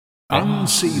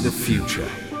UNSEE the Future.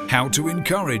 How to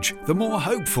encourage the more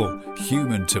hopeful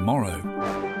human tomorrow.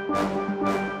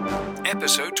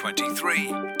 Episode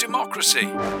 23. Democracy.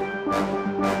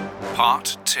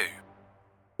 Part 2.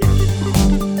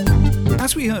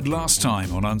 As we heard last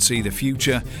time on UNSEE the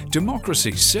Future,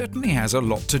 democracy certainly has a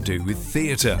lot to do with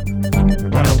theatre.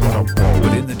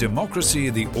 But in the democracy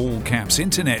of the all-caps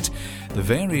internet, the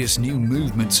various new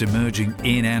movements emerging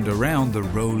in and around the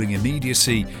rolling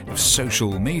immediacy of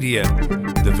social media,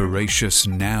 the voracious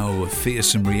now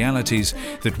fearsome realities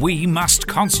that we must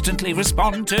constantly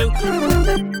respond to,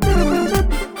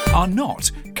 are not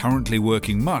currently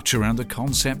working much around the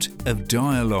concept of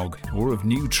dialogue or of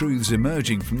new truths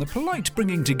emerging from the polite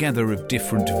bringing together of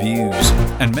different views.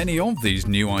 And many of these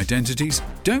new identities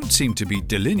don't seem to be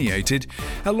delineated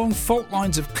along fault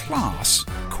lines of class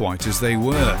quite as they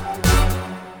were.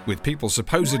 With people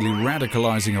supposedly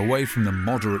radicalising away from the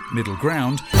moderate middle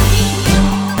ground,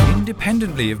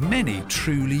 independently of many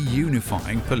truly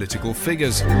unifying political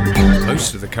figures.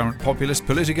 Most of the current populist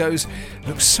politicos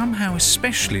look somehow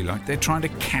especially like they're trying to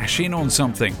cash in on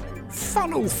something,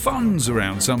 funnel funds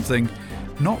around something,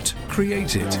 not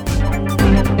create it.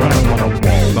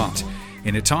 But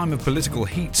in a time of political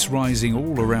heats rising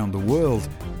all around the world,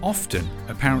 often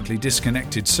apparently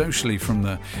disconnected socially from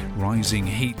the rising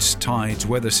heats, tides,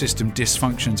 weather system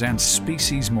dysfunctions and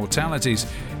species mortalities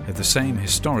of the same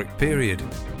historic period,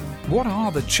 what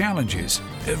are the challenges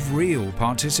of real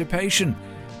participation?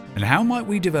 And how might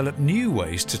we develop new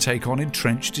ways to take on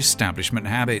entrenched establishment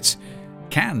habits?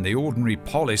 Can the ordinary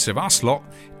polis of us lot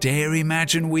dare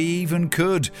imagine we even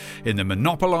could in the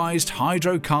monopolised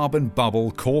hydrocarbon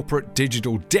bubble corporate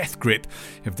digital death grip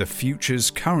of the futures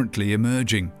currently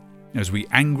emerging, as we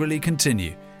angrily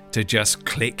continue to just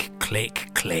click,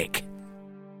 click, click?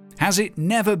 Has it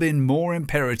never been more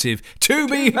imperative to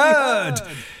be heard?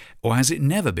 Or has it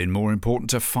never been more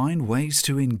important to find ways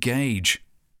to engage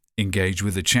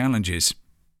with the challenges?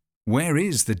 Where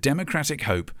is the democratic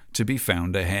hope to be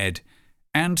found ahead?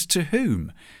 And to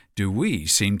whom do we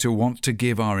seem to want to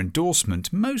give our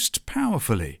endorsement most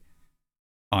powerfully?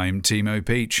 I'm Timo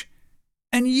Peach,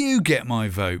 and you get my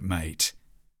vote, mate.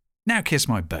 Now kiss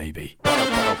my baby.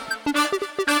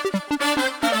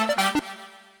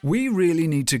 We really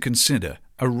need to consider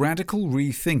a radical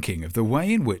rethinking of the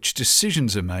way in which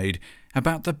decisions are made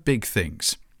about the big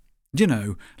things. You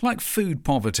know, like food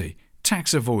poverty,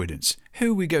 tax avoidance,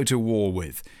 who we go to war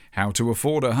with, how to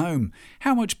afford a home,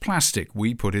 how much plastic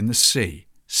we put in the sea,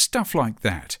 stuff like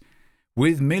that.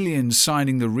 With millions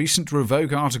signing the recent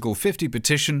Revoke Article 50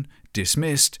 petition,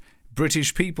 dismissed,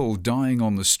 British people dying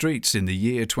on the streets in the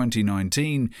year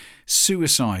 2019,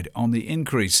 suicide on the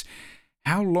increase,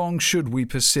 how long should we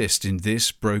persist in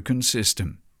this broken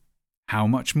system? How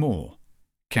much more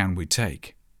can we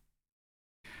take?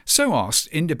 So asked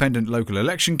independent local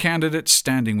election candidate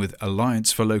standing with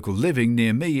Alliance for Local Living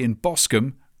near me in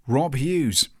Boscombe, Rob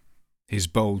Hughes. His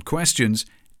bold questions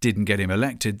didn't get him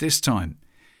elected this time,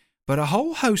 but a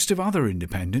whole host of other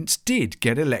independents did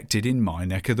get elected in my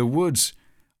neck of the woods,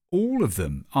 all of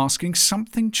them asking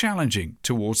something challenging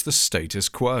towards the status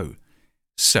quo.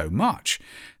 So much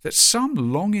that some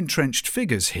long-entrenched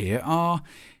figures here are,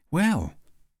 well,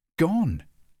 gone.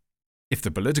 If the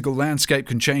political landscape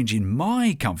can change in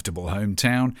my comfortable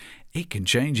hometown, it can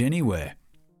change anywhere.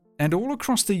 And all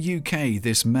across the UK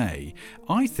this May,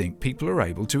 I think people are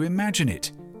able to imagine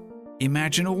it.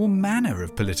 Imagine all manner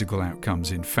of political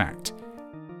outcomes, in fact.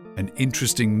 An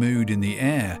interesting mood in the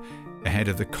air ahead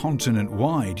of the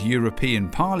continent-wide European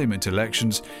Parliament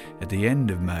elections at the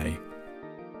end of May.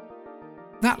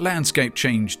 That landscape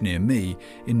changed near me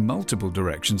in multiple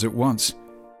directions at once.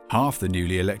 Half the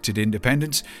newly elected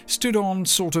independents stood on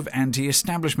sort of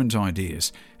anti-establishment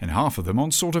ideas, and half of them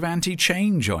on sort of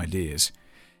anti-change ideas.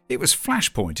 It was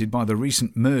flashpointed by the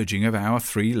recent merging of our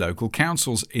 3 local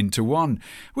councils into one,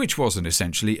 which was an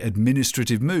essentially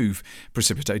administrative move,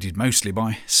 precipitated mostly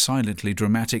by silently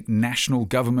dramatic national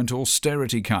government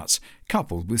austerity cuts,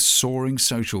 coupled with soaring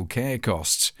social care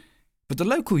costs. But the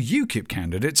local UKIP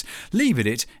candidates leave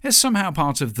it as somehow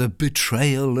part of the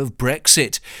betrayal of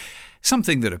Brexit,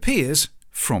 something that appears,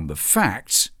 from the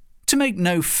facts, to make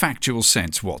no factual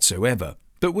sense whatsoever,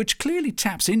 but which clearly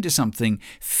taps into something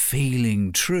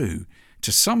feeling true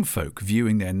to some folk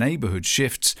viewing their neighbourhood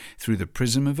shifts through the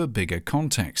prism of a bigger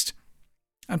context.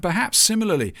 And perhaps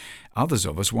similarly, others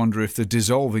of us wonder if the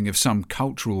dissolving of some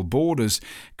cultural borders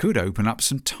could open up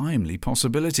some timely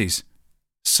possibilities.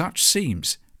 Such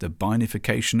seems the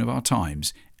bifurcation of our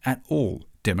times at all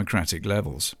democratic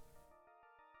levels.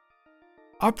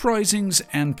 Uprisings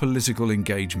and political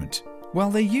engagement, Well,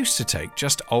 they used to take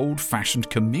just old-fashioned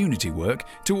community work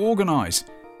to organise.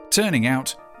 Turning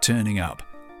out, turning up.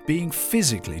 Being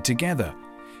physically together.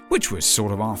 Which was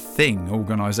sort of our thing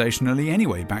organisationally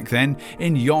anyway back then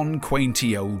in yon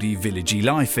quainty oldie villagey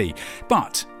lifey.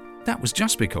 But that was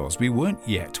just because we weren't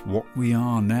yet what we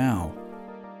are now.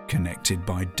 Connected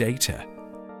by data.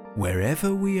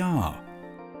 Wherever we are.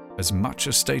 As much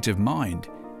a state of mind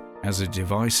as a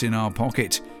device in our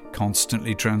pocket,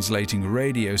 constantly translating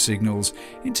radio signals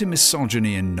into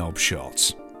misogyny and knob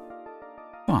shots.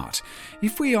 But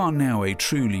if we are now a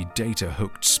truly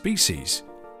data-hooked species,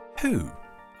 who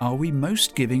are we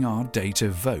most giving our data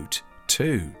vote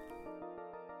to?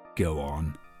 Go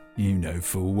on, you know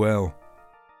full well,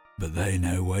 but they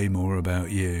know way more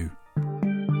about you.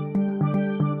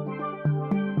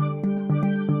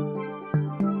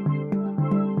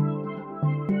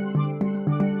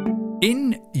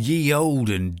 In ye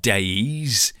olden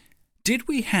days, did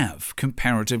we have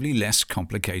comparatively less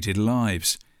complicated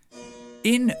lives?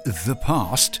 In the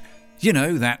past, you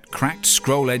know, that cracked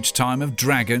scroll-edge time of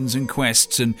dragons and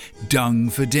quests and dung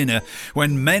for dinner,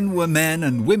 when men were men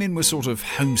and women were sort of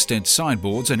homestead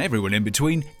sideboards and everyone in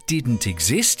between didn't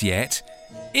exist yet.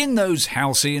 In those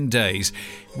halcyon days,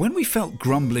 when we felt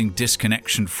grumbling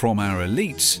disconnection from our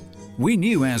elites, we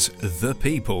knew as the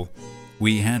people,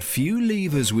 we had few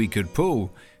levers we could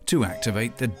pull to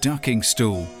activate the ducking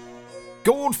stool.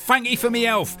 Gord thanky for me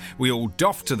elf, we all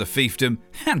doffed to the fiefdom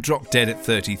and dropped dead at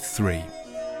 33.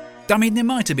 I mean, there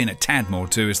might have been a tad more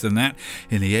to us than that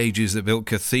in the ages that built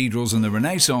cathedrals and the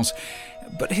Renaissance,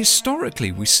 but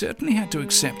historically we certainly had to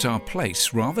accept our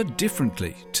place rather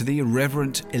differently to the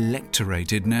irreverent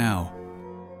electorated now.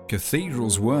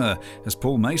 Cathedrals were, as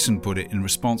Paul Mason put it in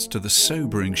response to the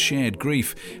sobering shared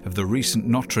grief of the recent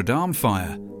Notre Dame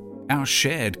fire, our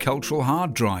shared cultural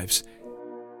hard drives.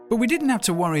 But we didn't have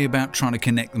to worry about trying to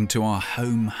connect them to our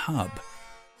home hub.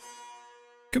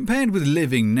 Compared with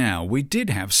living now, we did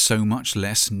have so much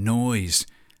less noise,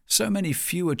 so many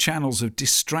fewer channels of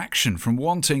distraction from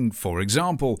wanting, for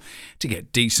example, to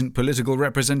get decent political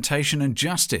representation and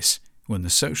justice when the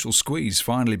social squeeze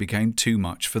finally became too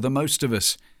much for the most of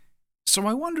us. So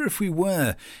I wonder if we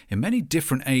were, in many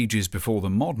different ages before the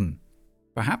modern,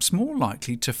 perhaps more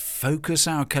likely to focus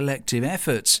our collective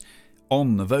efforts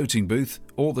on the voting booth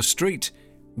or the street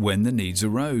when the needs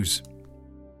arose.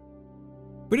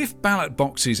 But if ballot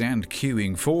boxes and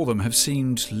queuing for them have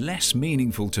seemed less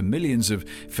meaningful to millions of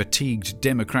fatigued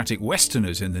democratic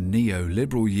Westerners in the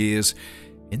neoliberal years,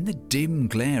 in the dim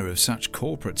glare of such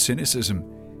corporate cynicism,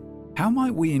 how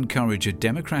might we encourage a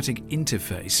democratic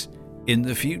interface in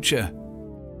the future?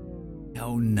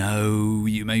 Oh no,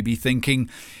 you may be thinking,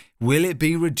 will it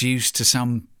be reduced to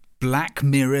some Black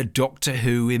Mirror Doctor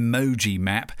Who emoji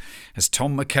map, as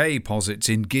Tom McKay posits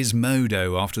in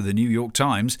Gizmodo after the New York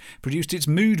Times produced its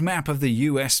mood map of the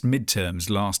US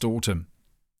midterms last autumn?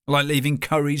 Like leaving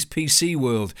Curry's PC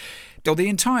world, or the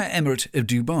entire Emirate of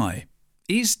Dubai?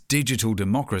 Is digital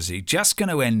democracy just going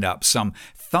to end up some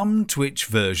thumb-twitch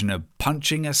version of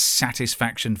punching a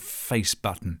satisfaction face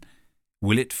button?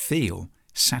 Will it feel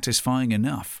satisfying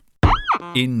enough?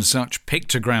 In such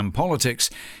pictogram politics,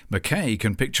 McKay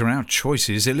can picture our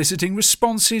choices eliciting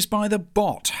responses by the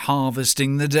bot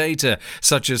harvesting the data,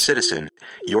 such as, "Citizen,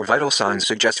 your vital signs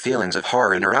suggest feelings of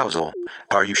horror and arousal.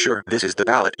 Are you sure this is the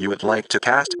ballot you would like to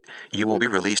cast? You will be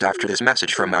released after this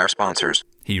message from our sponsors."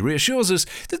 He reassures us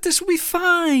that this will be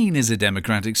fine as a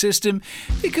democratic system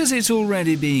because it's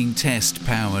already being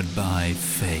test-powered by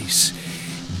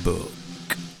Facebook.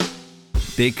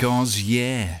 Because,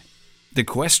 yeah, the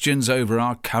questions over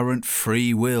our current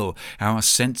free will, our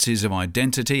senses of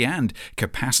identity and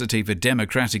capacity for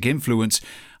democratic influence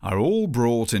are all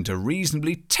brought into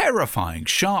reasonably terrifying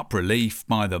sharp relief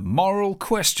by the moral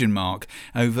question mark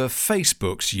over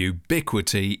Facebook's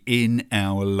ubiquity in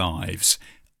our lives.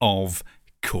 Of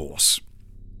course.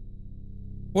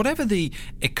 Whatever the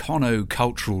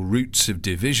econo-cultural roots of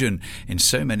division in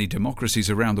so many democracies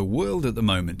around the world at the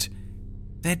moment,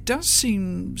 there does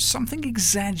seem something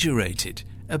exaggerated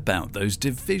about those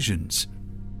divisions.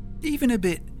 Even a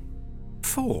bit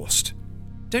forced,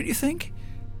 don't you think?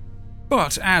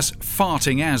 But as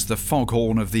farting as the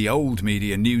foghorn of the old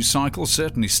media news cycle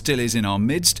certainly still is in our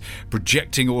midst,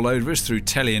 projecting all over us through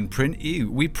telly and print,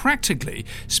 we practically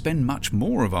spend much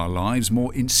more of our lives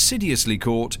more insidiously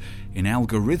caught in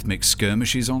algorithmic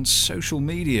skirmishes on social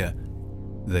media.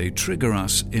 They trigger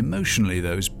us emotionally,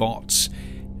 those bots,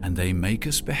 and they make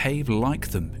us behave like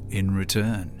them in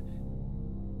return.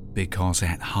 Because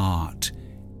at heart,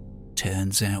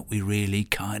 turns out we really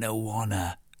kinda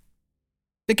wanna.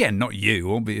 Again, not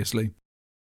you, obviously.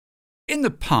 In the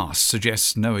past,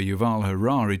 suggests Noah Yuval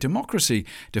Harari, democracy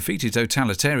defeated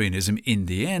totalitarianism in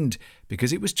the end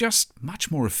because it was just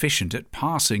much more efficient at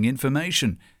passing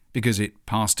information, because it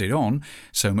passed it on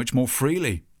so much more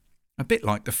freely. A bit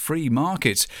like the free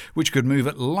markets, which could move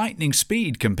at lightning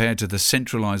speed compared to the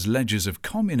centralised ledgers of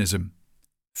communism.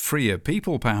 Freer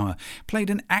people power played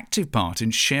an active part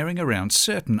in sharing around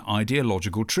certain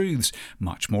ideological truths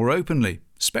much more openly,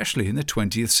 especially in the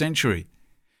 20th century.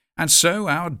 And so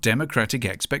our democratic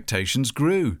expectations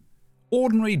grew.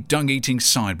 Ordinary dung-eating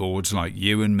sideboards like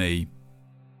you and me.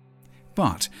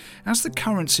 But as the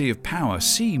currency of power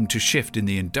seemed to shift in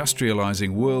the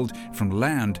industrialising world from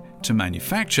land to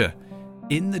manufacture,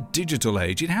 in the digital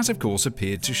age it has of course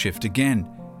appeared to shift again,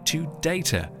 to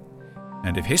data.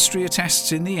 And if history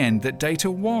attests in the end that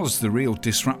data was the real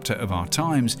disruptor of our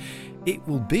times, it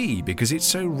will be because it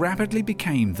so rapidly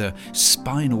became the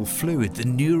spinal fluid, the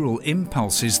neural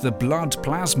impulses, the blood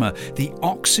plasma, the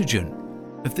oxygen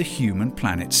of the human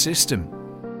planet system.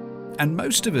 And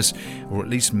most of us, or at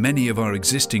least many of our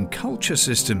existing culture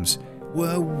systems,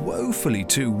 were woefully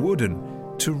too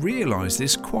wooden to realise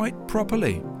this quite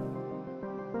properly.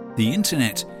 The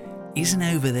internet isn't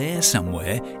over there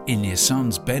somewhere in your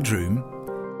son's bedroom.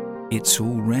 It's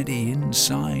already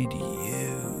inside you.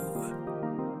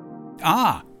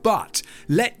 But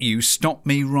let you stop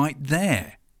me right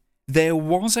there. There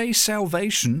was a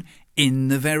salvation in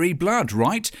the very blood,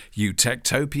 right, you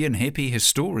techtopian hippie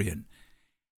historian?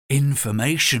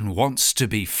 Information wants to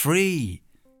be free.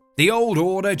 The old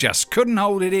order just couldn't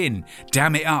hold it in.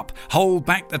 Dam it up, hold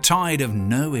back the tide of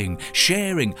knowing,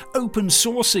 sharing, open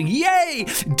sourcing. Yay!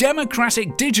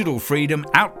 Democratic digital freedom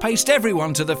outpaced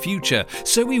everyone to the future,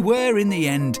 so we were in the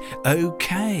end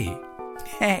okay.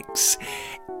 Except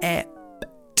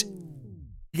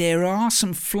there are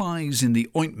some flies in the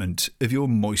ointment of your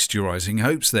moisturising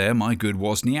hopes there, my good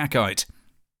Wozniakite.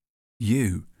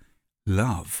 You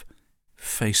love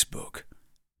Facebook.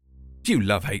 You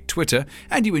love-hate Twitter,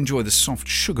 and you enjoy the soft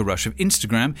sugar rush of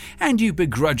Instagram, and you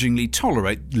begrudgingly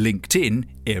tolerate LinkedIn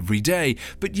every day,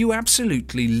 but you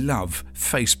absolutely love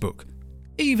Facebook,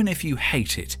 even if you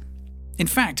hate it. In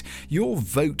fact, your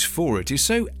vote for it is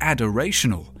so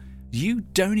adorational, you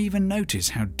don't even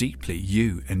notice how deeply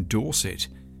you endorse it.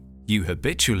 You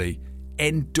habitually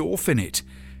endorphin it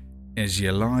as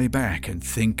you lie back and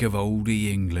think of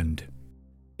oldie England.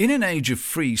 In an age of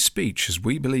free speech, as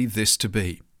we believe this to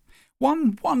be,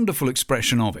 one wonderful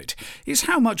expression of it is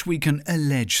how much we can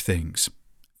allege things.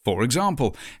 For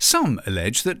example, some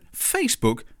allege that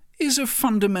Facebook is a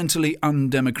fundamentally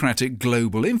undemocratic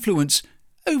global influence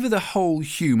over the whole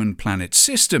human planet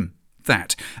system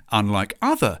that, unlike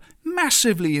other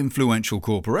massively influential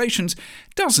corporations,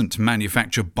 doesn't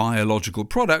manufacture biological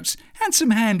products and some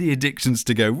handy addictions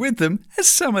to go with them, as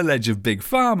some allege of Big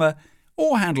Pharma,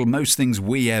 or handle most things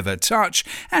we ever touch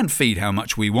and feed how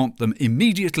much we want them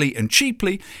immediately and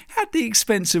cheaply at the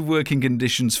expense of working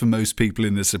conditions for most people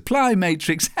in the supply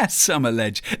matrix, as some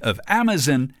allege of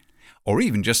Amazon, or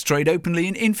even just trade openly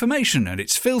in information and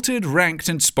its filtered, ranked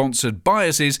and sponsored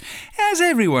biases, as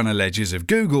everyone alleges of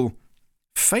Google.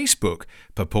 Facebook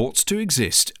purports to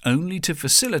exist only to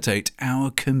facilitate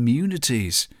our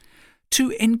communities,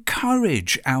 to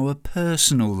encourage our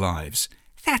personal lives.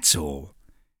 That's all.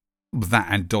 That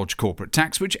and dodge corporate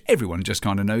tax, which everyone just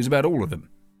kind of knows about all of them.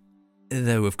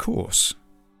 Though, of course,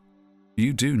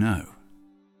 you do know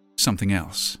something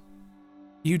else.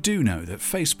 You do know that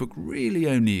Facebook really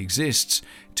only exists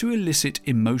to elicit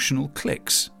emotional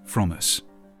clicks from us,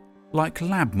 like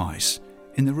lab mice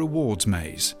in the rewards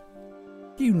maze.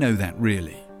 You know that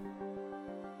really.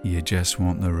 You just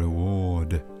want the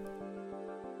reward.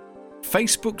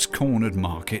 Facebook's cornered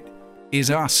market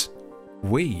is us.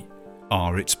 We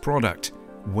are its product,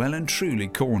 well and truly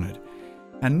cornered,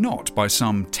 and not by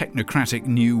some technocratic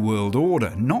new world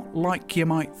order, not like you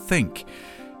might think.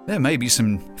 There may be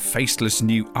some faceless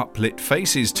new uplit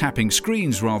faces tapping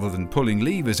screens rather than pulling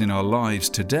levers in our lives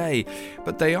today,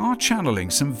 but they are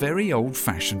channeling some very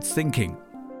old-fashioned thinking.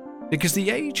 Because the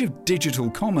age of digital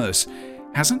commerce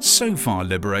hasn't so far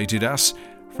liberated us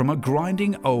from a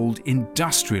grinding old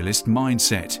industrialist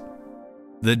mindset.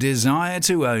 The desire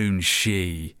to own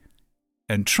she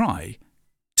and try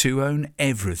to own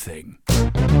everything.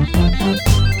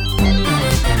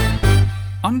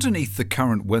 Underneath the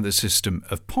current weather system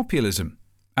of populism,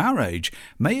 our age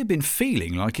may have been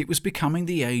feeling like it was becoming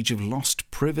the age of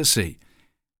lost privacy,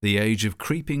 the age of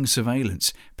creeping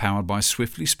surveillance powered by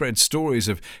swiftly spread stories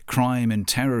of crime and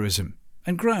terrorism,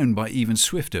 and grown by even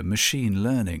swifter machine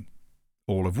learning.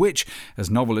 All of which, as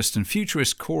novelist and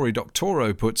futurist Cory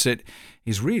Doctorow puts it,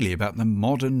 is really about the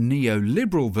modern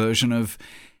neoliberal version of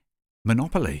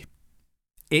Monopoly.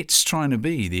 It's trying to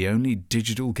be the only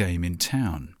digital game in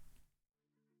town.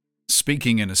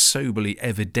 Speaking in a soberly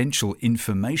evidential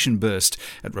information burst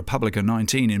at Republica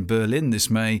 19 in Berlin this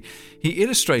May, he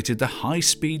illustrated the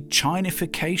high-speed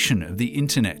Chinification of the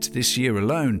internet this year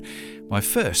alone by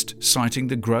first citing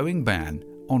the growing ban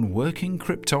on working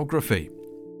cryptography.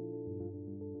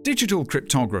 Digital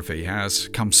cryptography has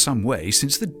come some way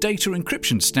since the data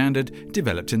encryption standard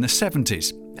developed in the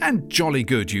 70s. And jolly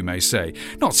good, you may say,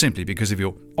 not simply because of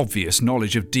your obvious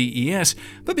knowledge of DES,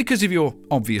 but because of your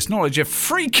obvious knowledge of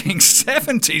freaking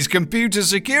 70s computer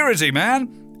security, man!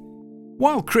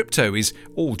 While crypto is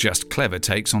all just clever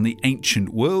takes on the ancient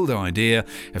world idea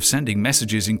of sending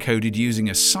messages encoded using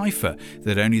a cipher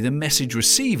that only the message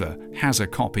receiver has a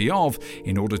copy of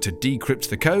in order to decrypt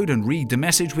the code and read the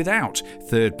message without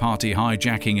third-party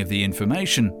hijacking of the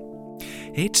information,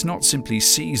 it's not simply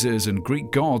Caesars and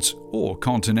Greek gods or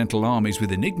continental armies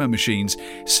with Enigma machines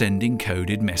sending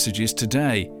coded messages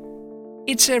today.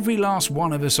 It's every last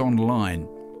one of us online.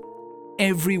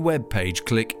 Every web page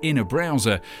click in a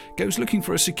browser goes looking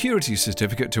for a security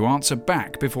certificate to answer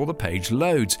back before the page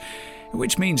loads,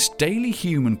 which means daily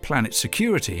human planet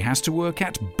security has to work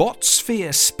at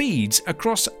bot-sphere speeds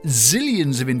across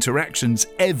zillions of interactions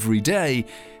every day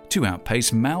to outpace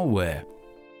malware.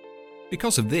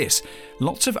 Because of this,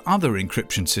 lots of other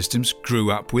encryption systems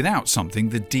grew up without something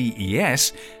the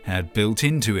DES had built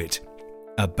into it: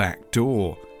 a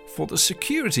backdoor for the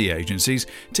security agencies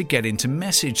to get into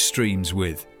message streams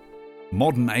with.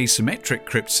 Modern asymmetric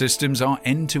crypt systems are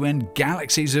end-to-end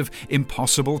galaxies of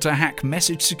impossible-to-hack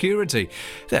message security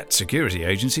that security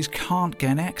agencies can't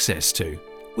get access to,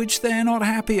 which they're not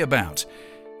happy about.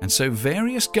 And so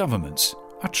various governments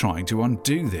are trying to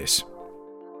undo this.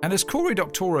 And as Cory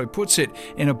Doctorow puts it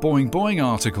in a Boing Boing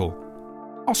article,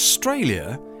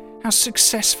 Australia has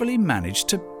successfully managed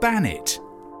to ban it.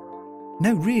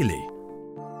 No, really.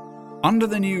 Under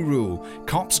the new rule,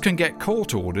 cops can get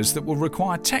court orders that will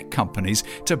require tech companies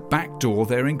to backdoor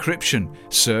their encryption,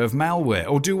 serve malware,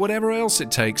 or do whatever else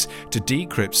it takes to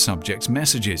decrypt subjects'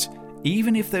 messages,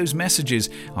 even if those messages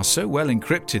are so well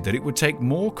encrypted that it would take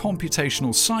more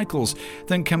computational cycles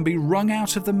than can be wrung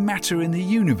out of the matter in the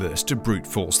universe to brute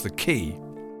force the key.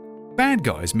 Bad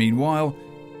guys, meanwhile,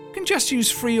 can just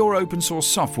use free or open source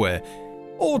software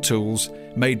or tools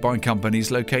made by companies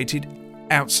located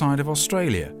outside of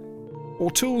Australia, or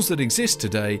tools that exist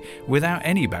today without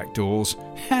any backdoors,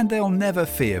 and they'll never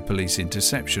fear police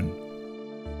interception.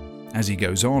 As he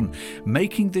goes on,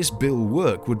 making this bill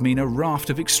work would mean a raft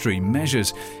of extreme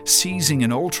measures, seizing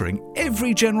and altering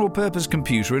every general-purpose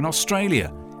computer in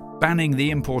Australia, banning the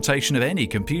importation of any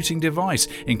computing device,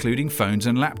 including phones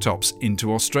and laptops,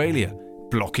 into Australia,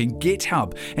 blocking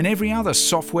GitHub and every other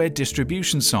software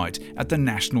distribution site at the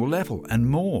national level, and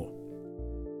more.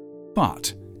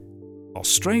 But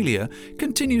Australia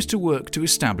continues to work to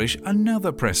establish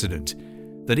another precedent,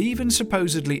 that even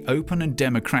supposedly open and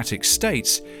democratic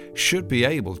states should be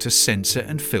able to censor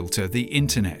and filter the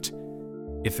internet.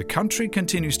 If the country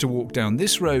continues to walk down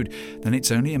this road, then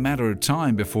it's only a matter of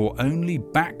time before only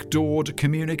backdoored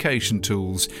communication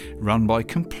tools run by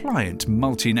compliant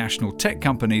multinational tech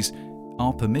companies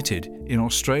are permitted in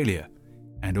Australia,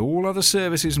 and all other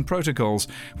services and protocols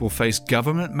will face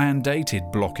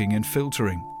government-mandated blocking and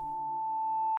filtering.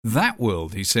 That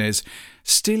world, he says,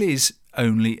 still is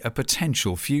only a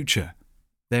potential future.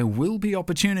 There will be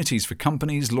opportunities for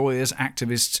companies, lawyers,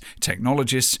 activists,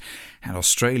 technologists, and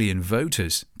Australian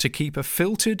voters to keep a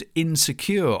filtered,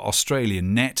 insecure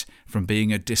Australian net from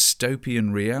being a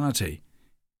dystopian reality.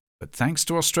 But thanks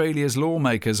to Australia's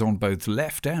lawmakers on both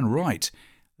left and right,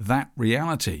 that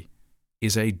reality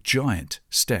is a giant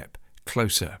step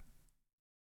closer.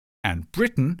 And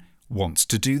Britain wants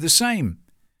to do the same.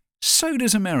 So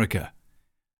does America.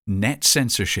 Net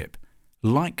censorship,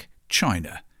 like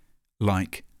China,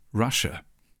 like Russia.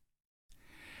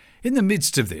 In the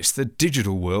midst of this, the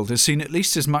digital world has seen at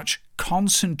least as much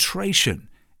concentration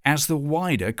as the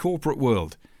wider corporate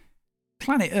world.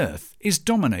 Planet Earth is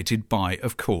dominated by,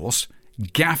 of course,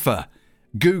 GAFA,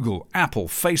 Google, Apple,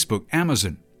 Facebook,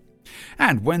 Amazon.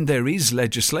 And when there is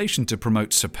legislation to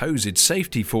promote supposed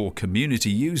safety for community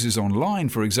users online,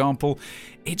 for example,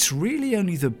 it's really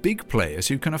only the big players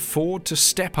who can afford to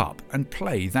step up and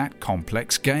play that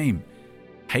complex game,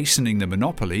 hastening the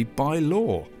monopoly by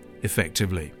law,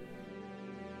 effectively.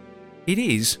 It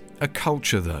is a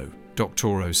culture, though,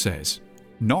 Doctorow says,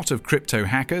 not of crypto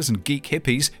hackers and geek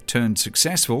hippies turned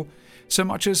successful, so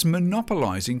much as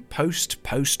monopolizing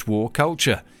post-war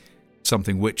culture,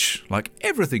 something which, like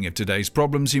everything of today's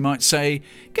problems, you might say,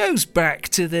 goes back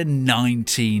to the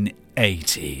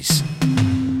 1980s.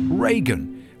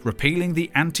 Reagan, repealing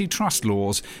the antitrust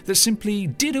laws that simply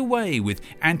did away with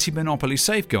anti-monopoly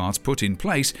safeguards put in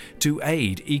place to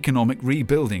aid economic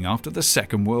rebuilding after the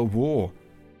Second World War.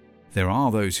 There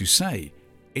are those who say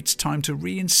it's time to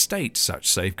reinstate such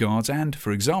safeguards and,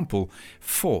 for example,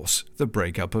 force the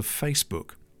breakup of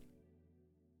Facebook.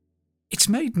 It's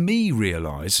made me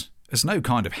realise, as no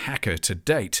kind of hacker to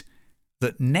date,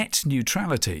 that net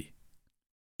neutrality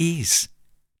is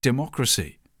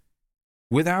democracy.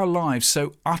 With our lives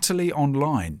so utterly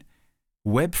online,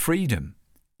 web freedom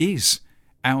is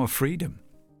our freedom.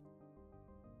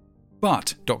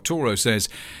 But, Doctoro says,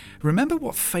 remember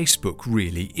what Facebook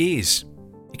really is.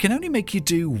 It can only make you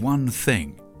do one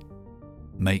thing.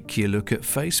 Make you look at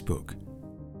Facebook.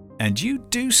 And you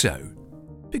do so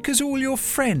because all your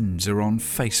friends are on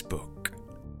Facebook.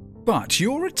 But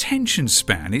your attention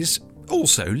span is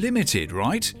also limited,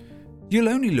 right? You'll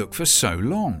only look for so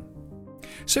long.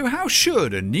 So how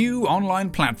should a new online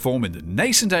platform in the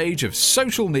nascent age of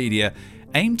social media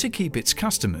aim to keep its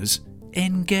customers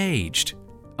engaged,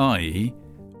 i.e.,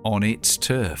 on its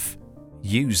turf,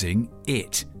 using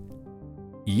it?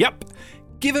 Yup,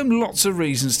 give them lots of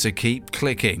reasons to keep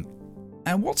clicking.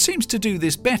 And what seems to do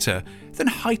this better than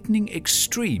heightening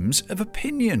extremes of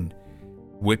opinion,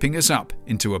 whipping us up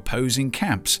into opposing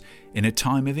camps in a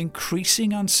time of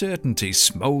increasing uncertainty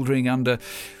smouldering under,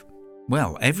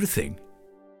 well, everything?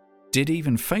 Did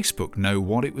even Facebook know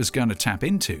what it was going to tap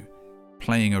into,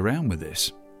 playing around with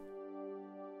this?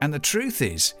 And the truth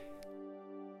is,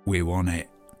 we want it.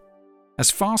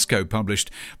 As Fastco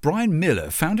published, Brian Miller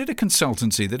founded a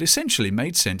consultancy that essentially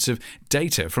made sense of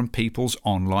data from people's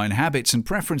online habits and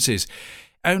preferences.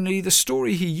 Only the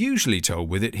story he usually told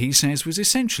with it, he says, was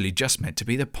essentially just meant to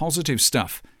be the positive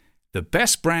stuff. The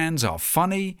best brands are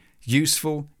funny,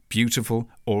 useful, beautiful,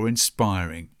 or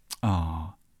inspiring.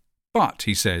 But,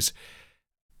 he says,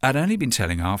 I'd only been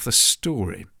telling half the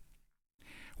story.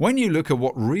 When you look at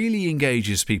what really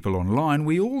engages people online,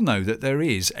 we all know that there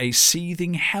is a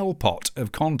seething hellpot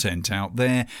of content out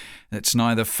there that's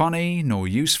neither funny, nor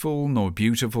useful, nor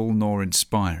beautiful, nor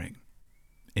inspiring.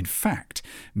 In fact,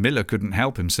 Miller couldn't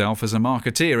help himself as a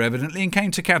marketeer, evidently, and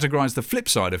came to categorise the flip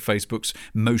side of Facebook's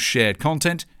most shared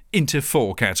content into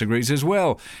 4 categories as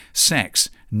well: sex,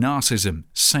 narcissism,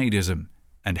 sadism,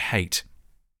 and hate.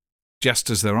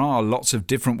 Just as there are lots of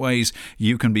different ways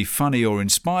you can be funny or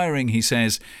inspiring, he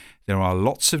says, there are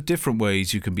lots of different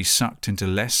ways you can be sucked into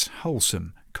less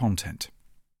wholesome content.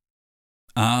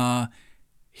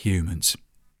 Humans.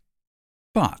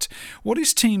 But what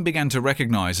his team began to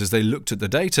recognise as they looked at the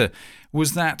data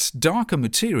was that darker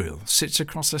material sits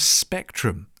across a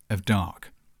spectrum of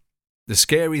dark. The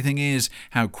scary thing is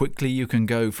how quickly you can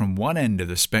go from one end of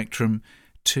the spectrum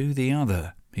to the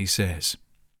other, he says.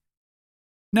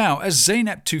 Now, as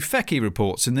Zeynep Tufekci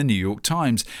reports in the New York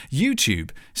Times,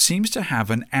 YouTube seems to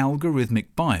have an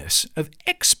algorithmic bias of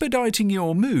expediting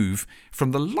your move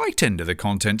from the light end of the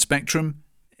content spectrum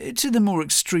to the more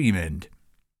extreme end.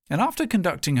 And after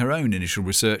conducting her own initial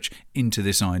research into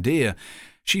this idea,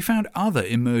 she found other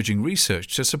emerging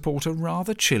research to support a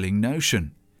rather chilling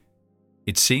notion.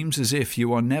 It seems as if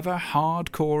you are never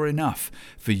hardcore enough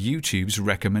for YouTube's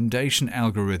recommendation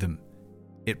algorithm.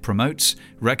 It promotes,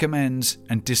 recommends,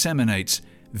 and disseminates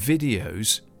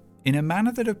videos in a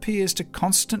manner that appears to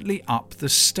constantly up the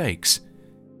stakes.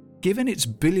 Given its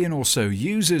billion or so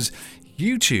users,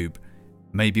 YouTube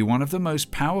may be one of the most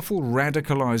powerful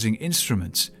radicalizing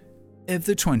instruments of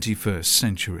the 21st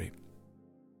century.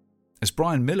 As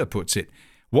Brian Miller puts it,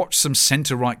 watch some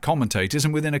centre-right commentators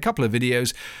and within a couple of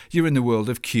videos you're in the world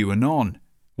of QAnon.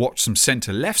 Watch some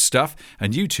centre-left stuff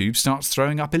and YouTube starts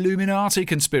throwing up Illuminati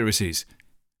conspiracies.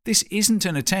 This isn't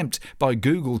an attempt by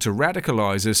Google to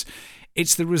radicalise us.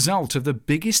 It's the result of the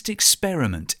biggest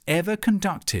experiment ever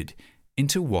conducted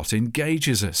into what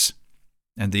engages us.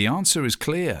 And the answer is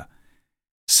clear.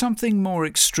 Something more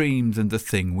extreme than the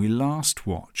thing we last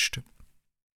watched.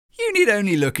 You need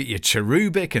only look at your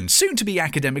cherubic and soon-to-be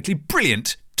academically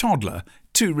brilliant toddler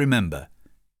to remember.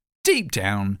 Deep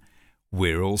down,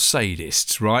 we're all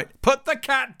sadists, right? Put the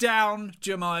cat down,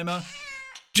 Jemima.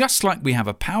 Just like we have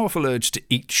a powerful urge to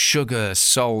eat sugar,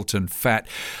 salt and fat.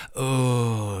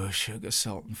 Oh, sugar,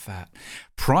 salt and fat.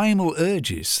 Primal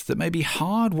urges that may be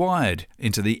hardwired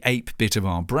into the ape bit of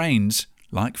our brains,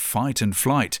 like fight and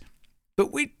flight,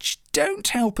 but which don't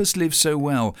help us live so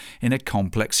well in a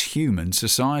complex human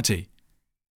society.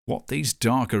 What these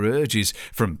darker urges,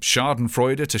 from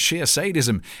schadenfreude to sheer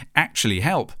sadism, actually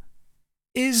help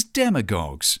is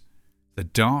demagogues, the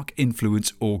dark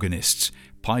influence organists,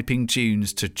 piping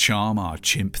tunes to charm our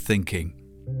chimp thinking.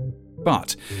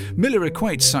 But Miller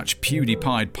equates such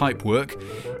PewDiePie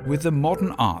pipework with the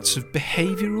modern arts of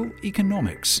behavioural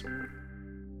economics.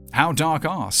 How dark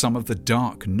are some of the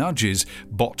dark nudges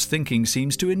bot thinking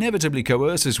seems to inevitably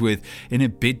coerce us with in a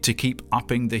bid to keep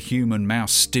upping the human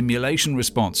mouse stimulation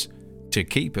response, to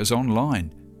keep us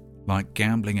online, like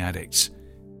gambling addicts.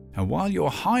 And while your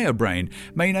higher brain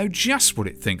may know just what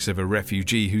it thinks of a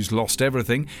refugee who's lost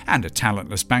everything and a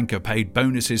talentless banker paid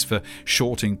bonuses for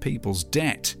shorting people's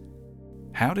debt,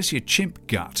 how does your chimp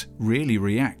gut really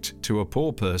react to a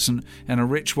poor person and a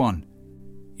rich one?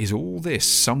 Is all this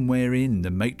somewhere in the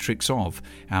matrix of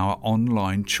our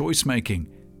online choice-making,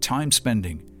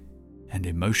 time-spending, and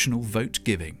emotional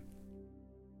vote-giving?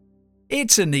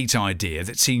 It's a neat idea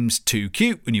that seems too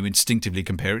cute when you instinctively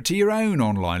compare it to your own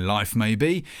online life,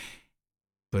 maybe.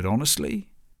 But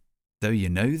honestly, though you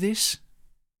know this,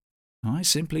 I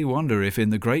simply wonder if in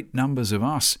the great numbers of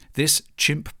us, this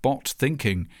chimp bot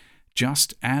thinking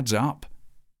just adds up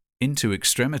into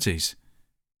extremities,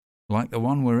 like the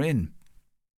one we're in.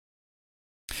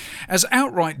 As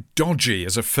outright dodgy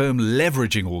as a firm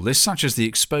leveraging all this, such as the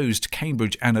exposed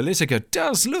Cambridge Analytica,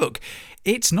 does look,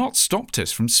 it's not stopped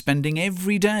us from spending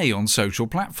every day on social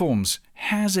platforms,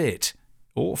 has it?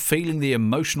 Or feeling the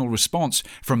emotional response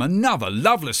from another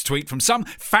loveless tweet from some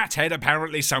fathead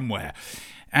apparently somewhere,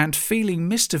 and feeling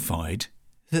mystified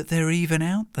that they're even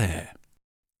out there.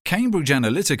 Cambridge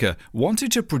Analytica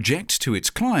wanted to project to its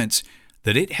clients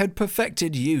that it had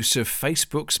perfected use of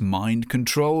Facebook's mind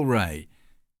control ray.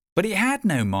 But it had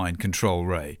no mind control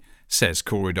ray, says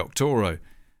Cory Doctorow,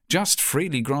 just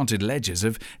freely granted ledgers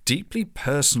of deeply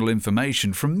personal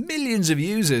information from millions of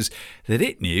users that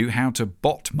it knew how to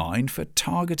bot mine for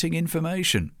targeting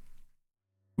information.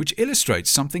 Which illustrates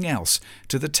something else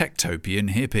to the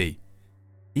techtopian hippie.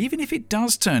 Even if it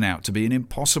does turn out to be an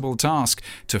impossible task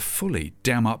to fully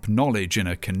dam up knowledge in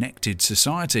a connected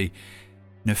society,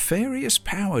 nefarious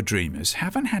power dreamers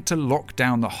haven't had to lock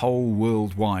down the whole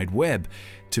World Wide Web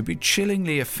to be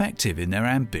chillingly effective in their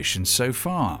ambitions so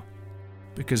far.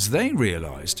 Because they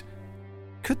realised,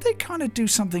 could they kind of do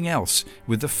something else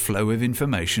with the flow of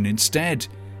information instead?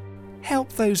 Help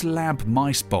those lab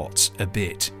mice bots a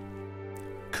bit.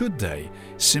 Could they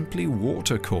simply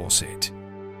watercourse it?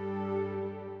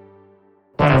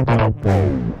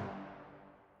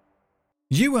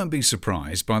 You won't be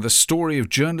surprised by the story of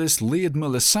journalist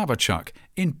Lyudmila Savachuk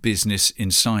in Business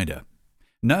Insider.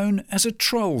 Known as a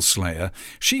troll slayer,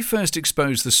 she first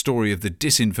exposed the story of the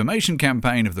disinformation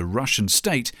campaign of the Russian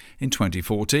state in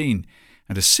 2014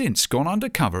 and has since gone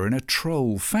undercover in a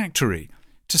troll factory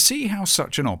to see how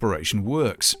such an operation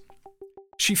works.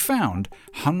 She found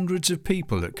hundreds of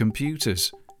people at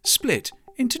computers, split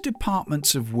into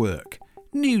departments of work,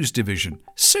 news division,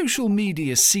 social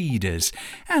media seeders,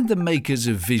 and the makers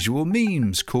of visual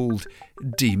memes called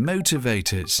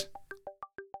demotivators.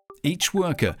 Each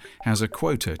worker has a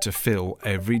quota to fill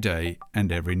every day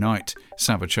and every night,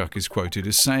 Savachuk is quoted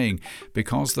as saying,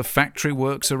 because the factory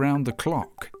works around the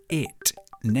clock. It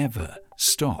never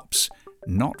stops,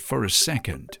 not for a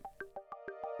second.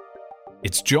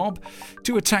 Its job?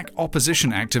 To attack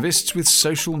opposition activists with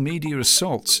social media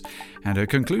assaults, and her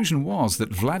conclusion was that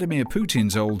Vladimir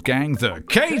Putin's old gang, the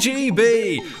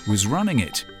KGB, was running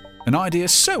it. An idea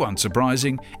so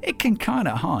unsurprising it can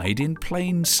kinda hide in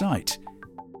plain sight.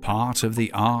 Part of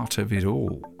the art of it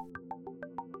all.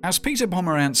 As Peter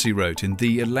Pomeranci wrote in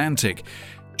The Atlantic,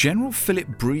 General Philip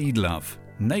Breedlove,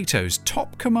 NATO's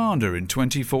top commander in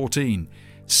 2014,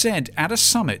 said at a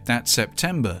summit that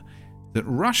September that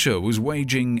Russia was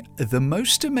waging the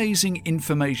most amazing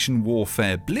information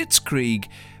warfare blitzkrieg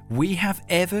we have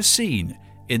ever seen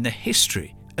in the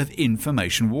history of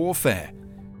information warfare.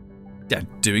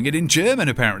 Doing it in German,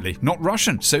 apparently, not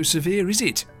Russian, so severe is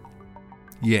it?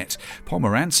 Yet,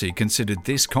 Pomeranci considered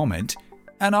this comment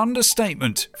an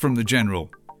understatement from the general.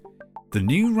 The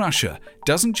new Russia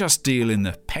doesn't just deal in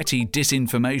the petty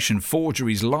disinformation,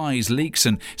 forgeries, lies, leaks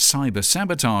and cyber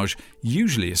sabotage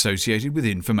usually associated with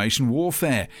information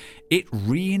warfare. It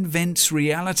reinvents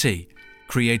reality,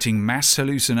 creating mass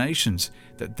hallucinations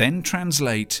that then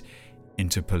translate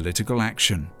into political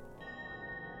action.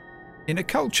 In a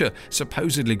culture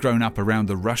supposedly grown up around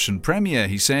the Russian premier,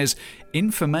 he says,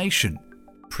 information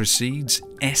precedes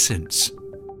essence.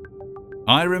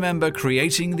 I remember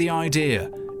creating the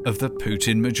idea of the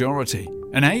Putin majority,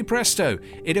 and hey presto,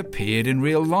 it appeared in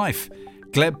real life.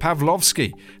 Gleb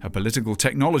Pavlovsky, a political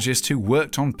technologist who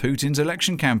worked on Putin's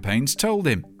election campaigns, told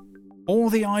him. Or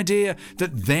the idea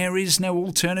that there is no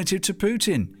alternative to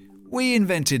Putin. We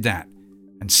invented that.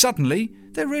 And suddenly,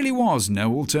 there really was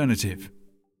no alternative.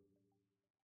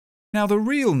 Now, the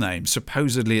real name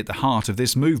supposedly at the heart of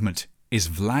this movement is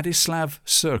Vladislav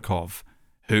Surkov,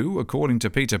 who, according to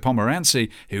Peter Pomerancy,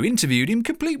 who interviewed him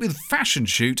complete with fashion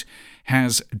shoot,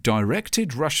 has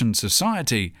directed Russian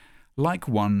society like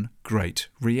one great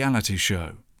reality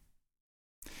show.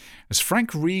 As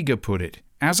Frank Rieger put it,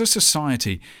 as a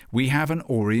society, we have an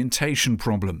orientation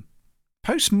problem.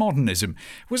 Postmodernism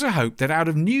was a hope that out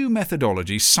of new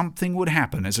methodology something would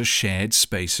happen as a shared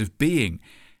space of being,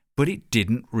 but it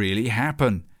didn't really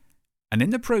happen. And in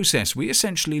the process, we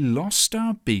essentially lost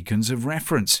our beacons of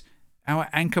reference, our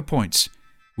anchor points,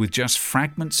 with just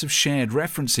fragments of shared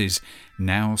references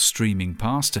now streaming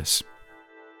past us.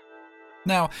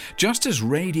 Now, just as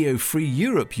Radio Free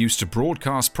Europe used to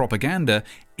broadcast propaganda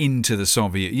into the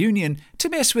Soviet Union to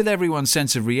mess with everyone's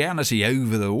sense of reality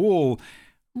over the wall,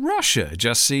 Russia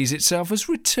just sees itself as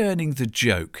returning the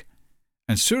joke.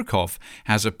 And Surkov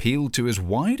has appealed to as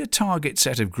wide a target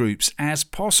set of groups as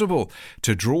possible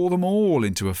to draw them all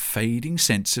into a fading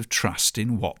sense of trust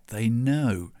in what they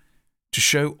know, to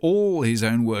show all his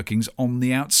own workings on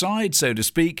the outside, so to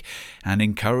speak, and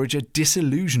encourage a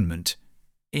disillusionment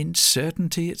in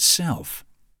certainty itself.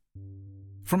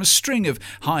 From a string of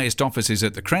highest offices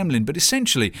at the Kremlin, but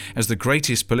essentially as the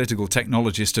greatest political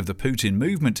technologist of the Putin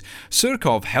movement,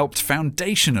 Surkov helped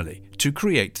foundationally to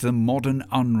create the modern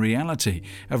unreality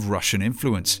of Russian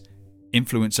influence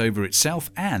over itself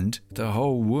and the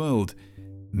whole world,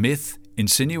 myth,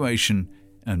 insinuation,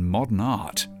 and modern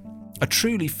art. A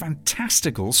truly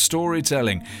fantastical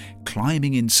storytelling,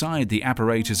 climbing inside the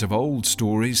apparatus of old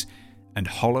stories and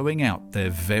hollowing out their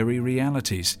very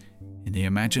realities in the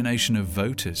imagination of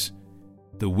voters,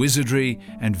 the wizardry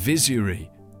and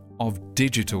visuary of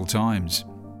digital times.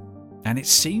 And it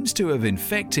seems to have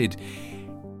infected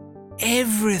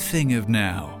everything of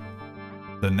now,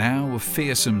 the now of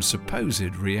fearsome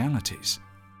supposed realities.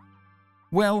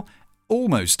 Well,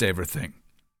 almost everything.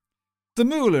 The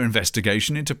Mueller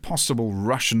investigation into possible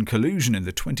Russian collusion in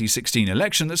the 2016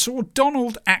 election that saw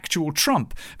Donald actual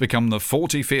Trump become the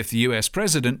 45th US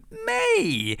president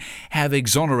may have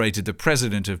exonerated the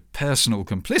president of personal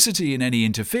complicity in any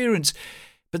interference,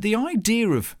 but the idea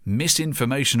of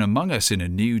misinformation among us in a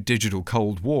new digital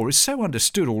Cold War is so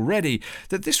understood already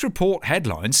that this report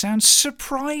headline sounds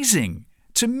surprising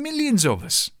to millions of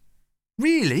us.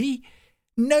 Really?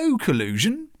 No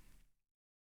collusion?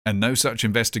 And no such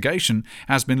investigation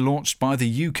has been launched by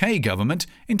the UK government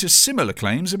into similar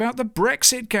claims about the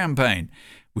Brexit campaign,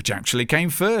 which actually came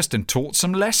first and taught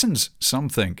some lessons, some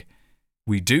think.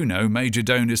 We do know major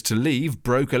donors to Leave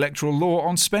broke electoral law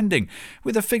on spending,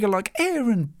 with a figure like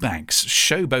Aaron Banks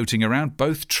showboating around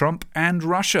both Trump and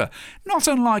Russia, not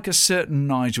unlike a certain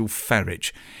Nigel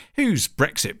Farage, whose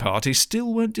Brexit party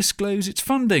still won't disclose its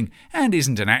funding and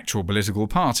isn't an actual political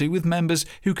party with members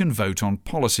who can vote on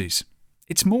policies.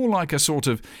 It's more like a sort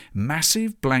of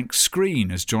massive blank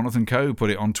screen, as Jonathan Coe put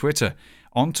it on Twitter,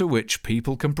 onto which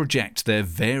people can project their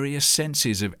various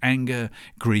senses of anger,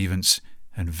 grievance,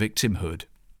 and victimhood.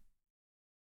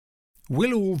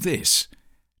 Will all this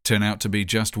turn out to be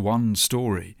just one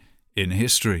story in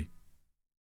history?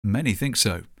 Many think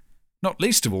so, not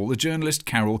least of all the journalist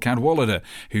Carol Cadwallader,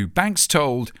 who Banks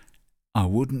told, "I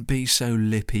wouldn't be so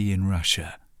lippy in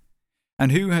Russia,"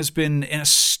 and who has been in a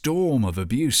storm of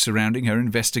abuse surrounding her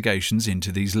investigations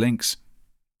into these links.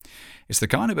 It's the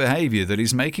kind of behaviour that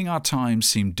is making our times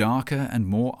seem darker and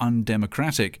more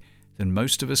undemocratic than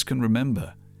most of us can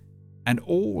remember, and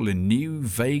all in new,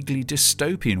 vaguely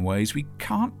dystopian ways we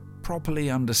can't properly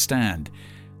understand,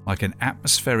 like an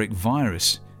atmospheric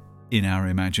virus in our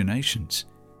imaginations,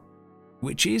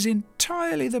 which is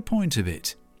entirely the point of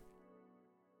it.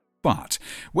 But,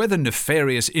 whether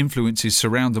nefarious influences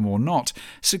surround them or not,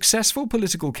 successful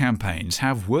political campaigns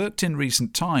have worked in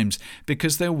recent times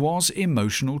because there was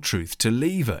emotional truth to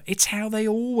lever. It's how they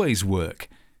always work.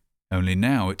 Only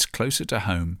now it's closer to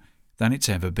home than it's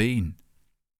ever been.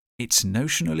 It's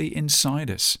notionally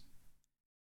inside us.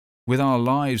 With our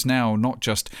lives now not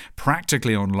just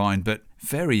practically online, but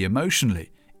very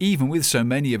emotionally, even with so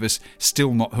many of us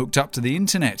still not hooked up to the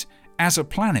internet, as a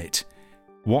planet,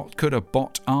 what could a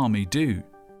bot army do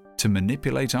to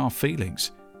manipulate our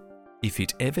feelings if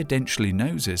it evidentially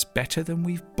knows us better than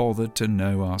we've bothered to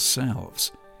know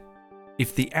ourselves?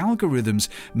 If the algorithms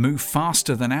move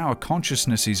faster than our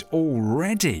consciousnesses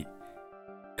already,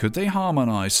 could they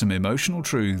harmonise some emotional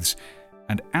truths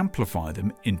and amplify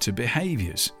them into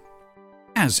behaviours?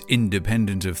 As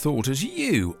independent of thought as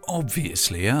you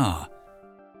obviously are.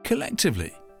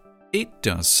 Collectively, it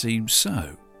does seem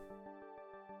so.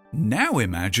 Now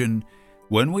imagine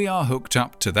when we are hooked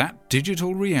up to that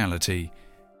digital reality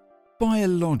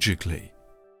biologically,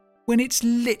 when it's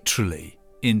literally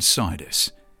inside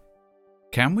us?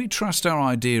 Can we trust our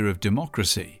idea of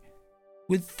democracy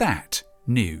with that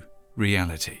new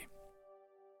reality?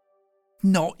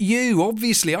 Not you,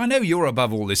 obviously. I know you're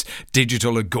above all this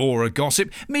digital agora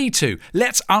gossip. Me too.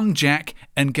 Let's unjack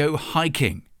and go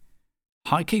hiking.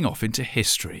 Hiking off into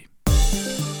history.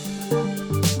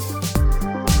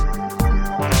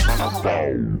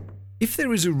 If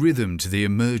there is a rhythm to the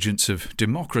emergence of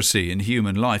democracy in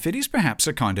human life, it is perhaps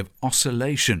a kind of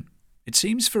oscillation. It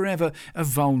seems forever a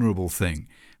vulnerable thing,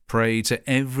 prey to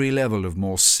every level of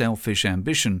more selfish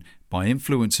ambition by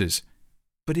influences.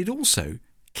 But it also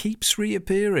keeps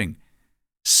reappearing,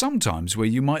 sometimes where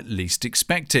you might least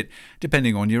expect it,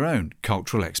 depending on your own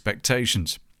cultural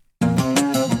expectations.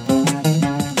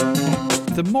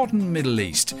 The modern Middle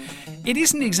East, it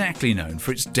isn't exactly known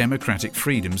for its democratic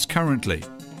freedoms currently.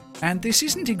 And this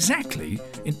isn't exactly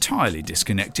entirely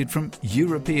disconnected from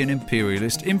European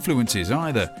imperialist influences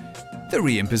either. The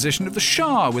reimposition of the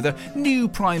Shah with a new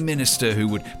Prime Minister who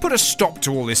would put a stop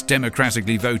to all this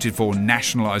democratically voted for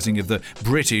nationalising of the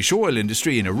British oil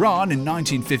industry in Iran in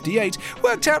 1958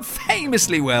 worked out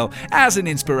famously well as an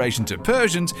inspiration to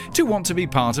Persians to want to be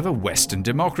part of a Western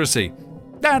democracy.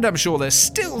 And I'm sure they're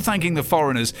still thanking the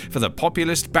foreigners for the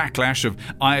populist backlash of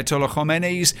Ayatollah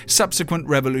Khomeini's subsequent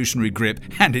revolutionary grip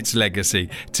and its legacy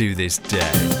to this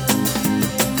day.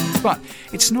 But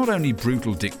it's not only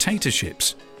brutal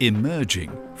dictatorships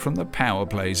emerging from the power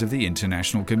plays of the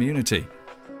international community.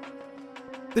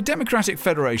 The Democratic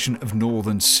Federation of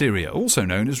Northern Syria, also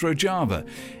known as Rojava,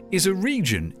 is a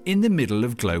region in the middle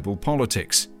of global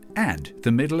politics and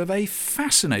the middle of a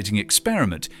fascinating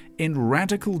experiment in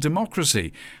radical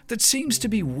democracy that seems to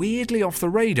be weirdly off the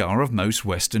radar of most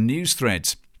Western news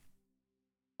threads.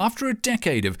 After a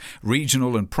decade of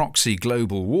regional and proxy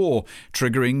global war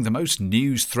triggering the most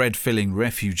news thread-filling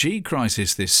refugee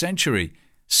crisis this century,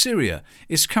 Syria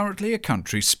is currently a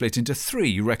country split into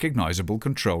three recognisable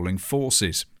controlling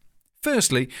forces.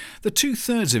 Firstly, the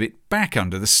 2/3 of it back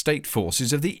under the state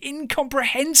forces of the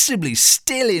incomprehensibly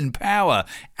still in power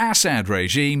Assad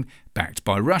regime, backed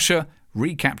by Russia,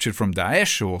 recaptured from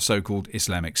Daesh or so-called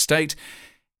Islamic State.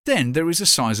 Then there is a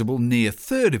sizable near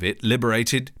third of it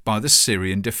liberated by the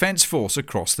Syrian Defence Force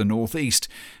across the northeast,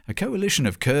 a coalition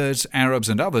of Kurds, Arabs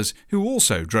and others who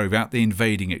also drove out the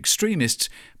invading extremists,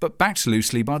 but backed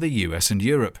loosely by the US and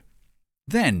Europe.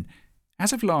 Then,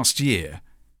 as of last year,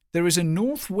 there is a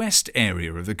northwest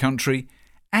area of the country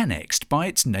annexed by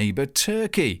its neighbour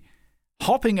Turkey.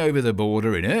 Hopping over the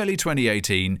border in early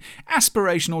 2018,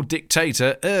 aspirational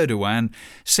dictator Erdogan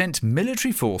sent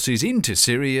military forces into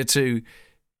Syria to...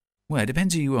 well, it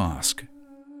depends who you ask.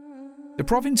 The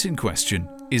province in question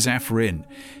is Afrin,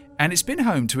 and it's been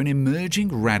home to an emerging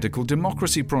radical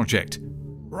democracy project,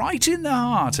 right in the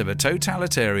heart of a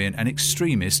totalitarian and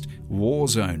extremist war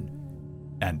zone.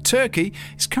 And Turkey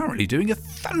is currently doing a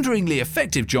thunderingly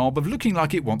effective job of looking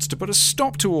like it wants to put a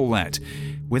stop to all that,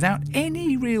 without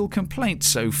any real complaints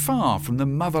so far from the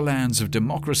motherlands of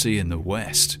democracy in the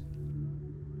West.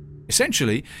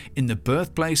 Essentially, in the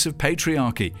birthplace of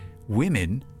patriarchy,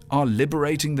 women are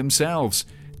liberating themselves.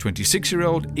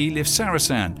 26-year-old Elif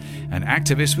Sarasan, an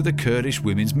activist with the Kurdish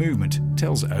women's movement,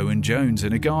 tells Owen Jones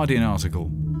in a Guardian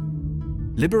article.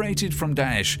 Liberated from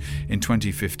Daesh in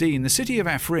 2015, the city of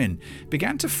Afrin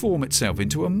began to form itself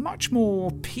into a much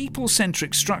more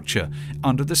people-centric structure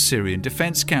under the Syrian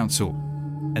Defence Council.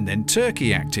 And then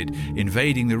Turkey acted,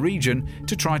 invading the region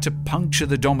to try to puncture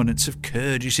the dominance of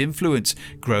Kurdish influence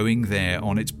growing there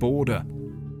on its border.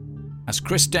 As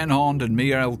Chris Denhond and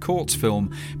Mireille Court's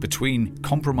film Between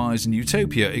Compromise and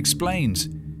Utopia explains,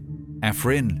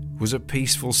 Afrin was a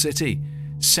peaceful city,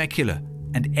 secular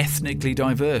and ethnically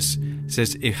diverse,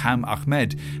 says Iham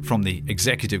Ahmed from the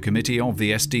executive committee of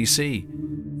the SDC.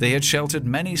 They had sheltered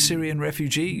many Syrian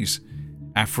refugees.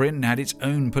 Afrin had its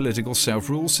own political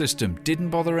self-rule system, didn't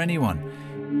bother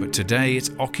anyone. But today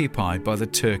it's occupied by the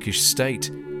Turkish state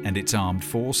and its armed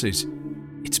forces.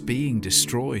 It's being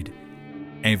destroyed.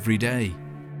 Every day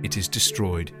it is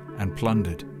destroyed and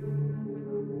plundered.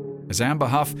 As Amber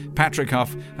Huff, Patrick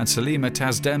Huff and Salima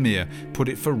Tazdemir put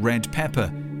it for Red Pepper,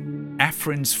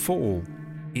 Afrin's fall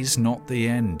is not the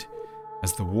end.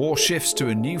 As the war shifts to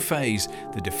a new phase,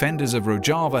 the defenders of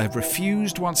Rojava have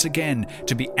refused once again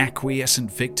to be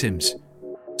acquiescent victims.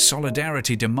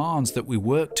 Solidarity demands that we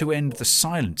work to end the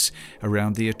silence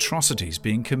around the atrocities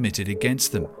being committed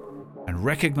against them, and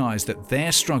recognise that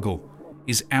their struggle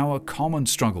is our common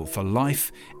struggle for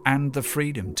life and the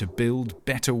freedom to build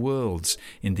better worlds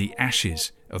in the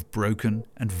ashes of broken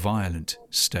and violent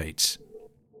states.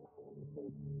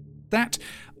 That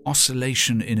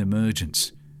oscillation in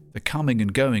emergence, the coming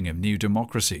and going of new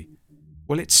democracy.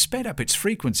 Well, it sped up its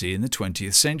frequency in the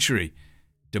 20th century.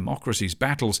 Democracy's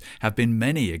battles have been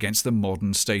many against the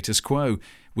modern status quo,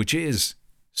 which is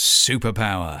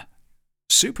superpower.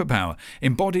 Superpower,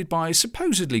 embodied by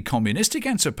supposedly communistic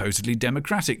and supposedly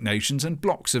democratic nations and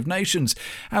blocks of nations.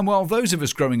 And while those of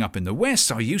us growing up in the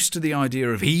West are used to the idea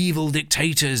of evil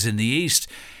dictators in the East,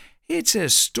 it's a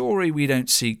story we don't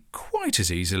see quite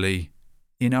as easily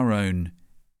in our own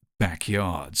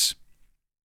backyards.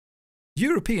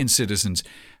 European citizens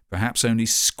perhaps only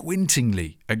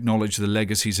squintingly acknowledge the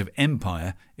legacies of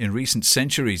empire in recent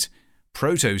centuries,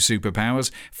 proto-superpowers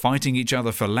fighting each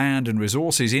other for land and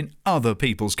resources in other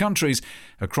people's countries,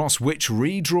 across which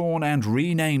redrawn and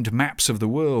renamed maps of the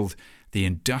world the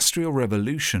Industrial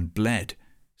Revolution bled,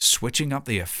 switching up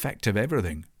the effect of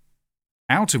everything.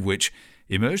 Out of which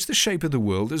emerged the shape of the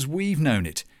world as we've known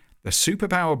it, the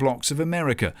superpower blocks of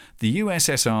America, the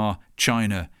USSR,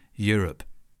 China, Europe.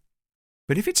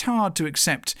 But if it's hard to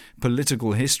accept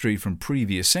political history from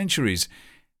previous centuries,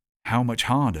 how much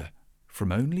harder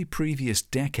from only previous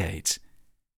decades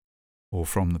or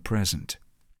from the present?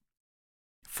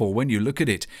 For when you look at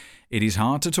it, it is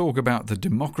hard to talk about the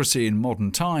democracy in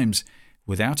modern times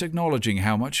without acknowledging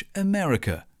how much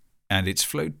America and its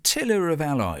flotilla of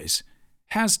allies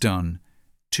has done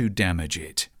to damage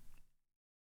it.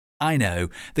 I know,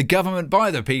 the government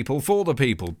by the people, for the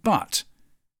people, but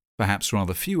perhaps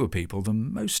rather fewer people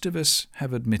than most of us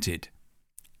have admitted.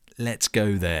 Let's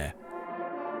go there.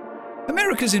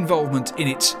 America's involvement in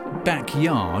its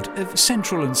backyard of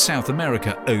Central and South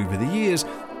America over the years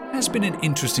has been an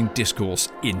interesting discourse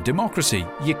in democracy,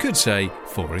 you could say,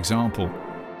 for example.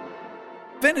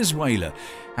 Venezuela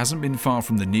hasn't been far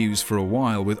from the news for a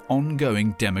while with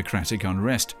ongoing democratic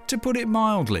unrest, to put it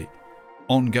mildly.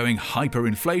 Ongoing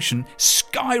hyperinflation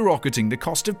skyrocketing the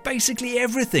cost of basically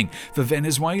everything for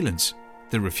Venezuelans.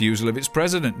 The refusal of its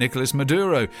president, Nicolas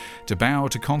Maduro, to bow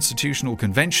to constitutional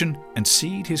convention and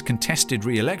cede his contested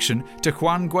re-election to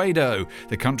Juan Guaido,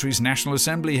 the country's National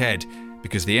Assembly head,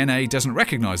 because the NA doesn't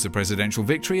recognise the presidential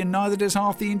victory and neither does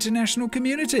half the international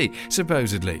community,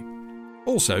 supposedly.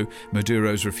 Also,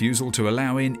 Maduro's refusal to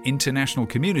allow in international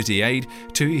community aid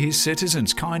to his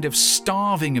citizens, kind of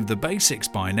starving of the basics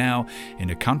by now in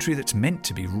a country that's meant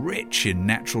to be rich in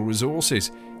natural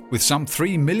resources, with some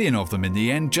 3 million of them in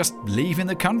the end just leaving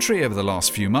the country over the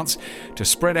last few months to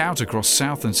spread out across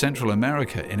South and Central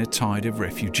America in a tide of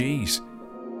refugees.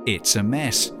 It's a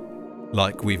mess,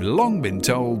 like we've long been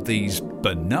told these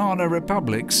banana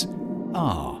republics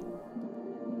are.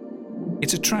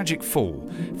 It's a tragic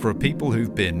fall for a people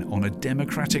who've been on a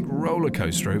democratic roller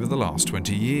coaster over the last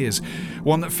 20 years,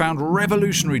 one that found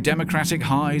revolutionary democratic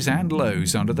highs and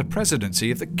lows under the presidency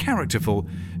of the characterful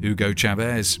Hugo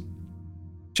Chavez.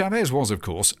 Chavez was, of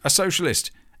course, a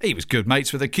socialist. He was good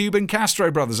mates with the Cuban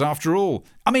Castro brothers after all.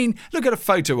 I mean, look at a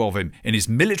photo of him in his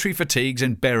military fatigues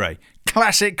and beret.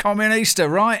 Classic comunista,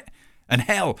 right? And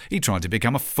hell, he tried to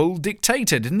become a full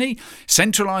dictator, didn't he?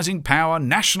 Centralising power,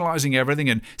 nationalising everything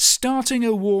and starting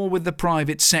a war with the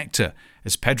private sector,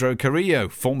 as Pedro Carrillo,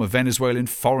 former Venezuelan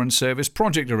Foreign Service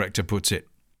project director, puts it.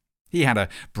 He had a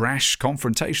brash,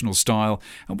 confrontational style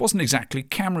and wasn't exactly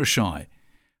camera shy.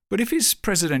 But if his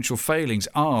presidential failings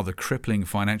are the crippling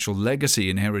financial legacy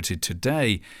inherited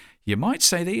today, you might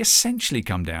say they essentially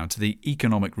come down to the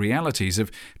economic realities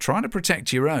of trying to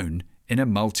protect your own in a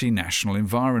multinational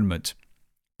environment.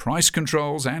 Price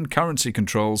controls and currency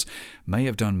controls may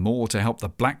have done more to help the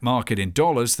black market in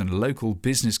dollars than local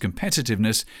business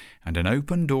competitiveness and an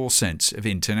open-door sense of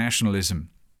internationalism.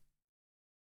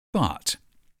 But,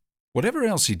 whatever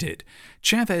else he did,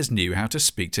 Chavez knew how to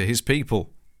speak to his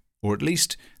people, or at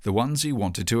least the ones he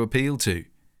wanted to appeal to.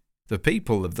 The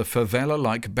people of the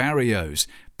favela-like barrios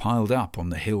piled up on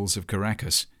the hills of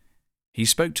Caracas. He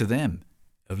spoke to them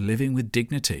of living with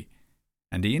dignity,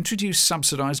 and he introduced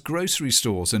subsidised grocery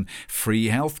stores and free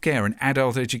healthcare and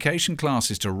adult education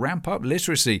classes to ramp up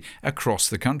literacy across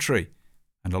the country.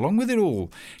 And along with it all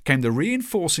came the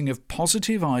reinforcing of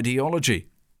positive ideology,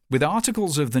 with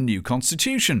articles of the new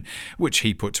constitution, which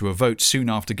he put to a vote soon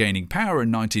after gaining power in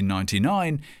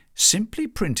 1999, simply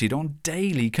printed on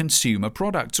daily consumer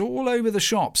products all over the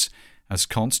shops as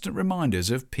constant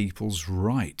reminders of people's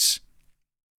rights.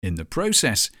 In the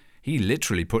process, he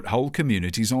literally put whole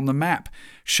communities on the map,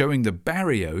 showing the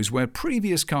barrios where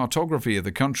previous cartography of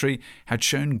the country had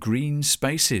shown green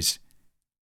spaces.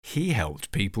 He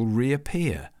helped people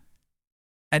reappear.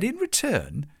 And in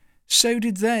return, so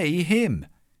did they him,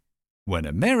 when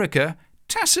America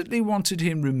tacitly wanted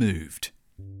him removed.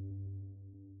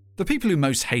 The people who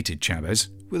most hated Chavez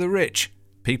were the rich,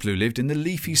 people who lived in the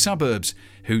leafy suburbs,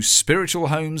 whose spiritual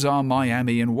homes are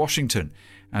Miami and Washington,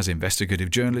 as investigative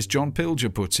journalist John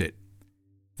Pilger puts it.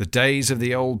 "The days of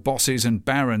the old bosses and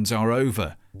barons are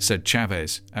over," said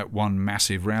Chavez at one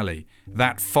massive rally.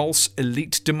 "That false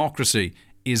elite democracy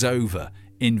is over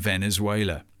in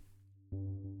Venezuela."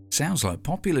 Sounds like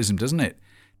populism, doesn't it?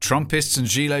 Trumpists and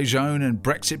Gilets jaunes and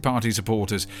Brexit Party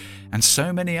supporters, and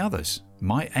so many others,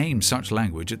 might aim such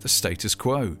language at the status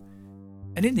quo.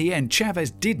 And in the end,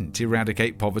 Chavez didn't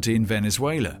eradicate poverty in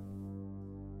Venezuela.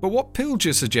 But what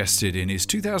Pilger suggested in his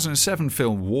 2007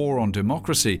 film War on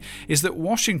Democracy is that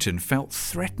Washington felt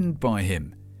threatened by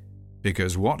him,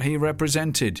 because what he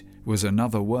represented was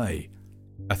another way,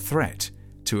 a threat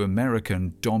to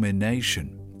American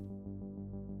domination.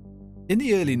 In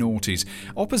the early noughties,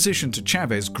 opposition to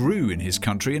Chavez grew in his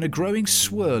country in a growing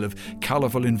swirl of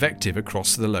colourful invective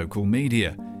across the local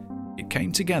media. It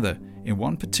came together in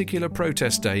one particular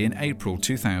protest day in April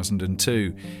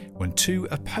 2002, when two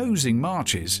opposing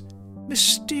marches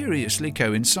mysteriously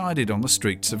coincided on the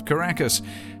streets of Caracas,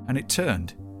 and it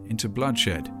turned into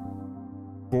bloodshed.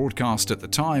 Broadcast at the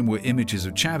time were images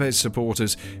of Chavez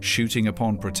supporters shooting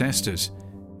upon protesters,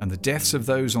 and the deaths of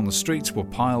those on the streets were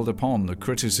piled upon the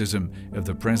criticism of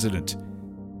the president.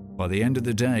 By the end of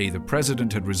the day, the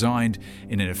president had resigned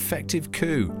in an effective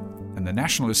coup, and the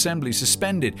National Assembly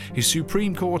suspended his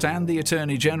Supreme Court and the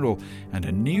Attorney General, and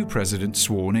a new president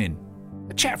sworn in.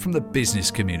 A chap from the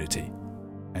business community.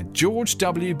 And George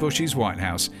W. Bush's White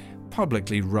House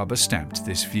publicly rubber-stamped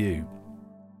this view.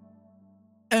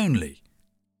 Only,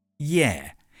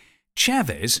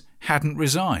 Chavez hadn't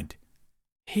resigned.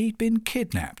 He'd been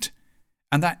kidnapped,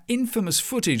 and that infamous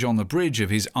footage on the bridge of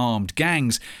his armed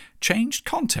gangs changed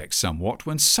context somewhat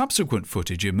when subsequent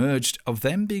footage emerged of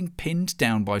them being pinned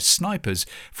down by snipers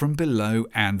from below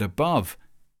and above,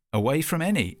 away from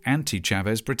any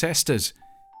anti-Chavez protesters.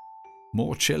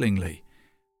 More chillingly,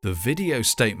 the video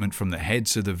statement from the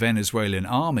heads of the Venezuelan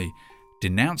army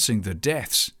denouncing the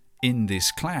deaths in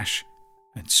this clash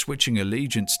and switching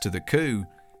allegiance to the coup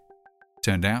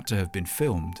turned out to have been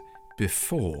filmed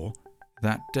before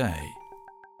that day.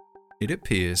 It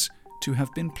appears to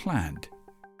have been planned.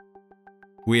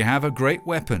 "We have a great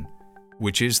weapon,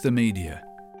 which is the media.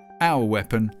 Our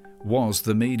weapon was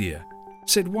the media,"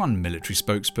 said one military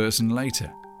spokesperson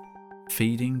later,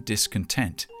 feeding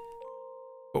discontent.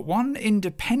 But one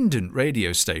independent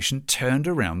radio station turned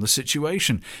around the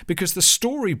situation because the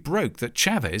story broke that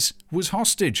Chavez was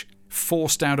hostage,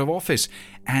 forced out of office,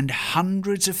 and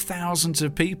hundreds of thousands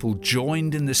of people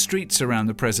joined in the streets around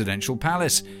the presidential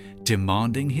palace,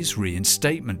 demanding his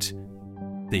reinstatement.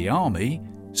 The army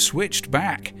switched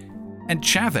back, and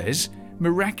Chavez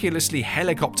miraculously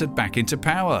helicoptered back into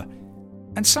power.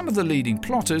 And some of the leading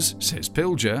plotters, says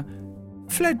Pilger,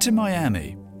 fled to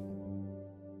Miami.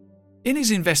 In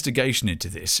his investigation into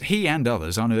this, he and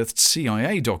others unearthed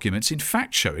CIA documents in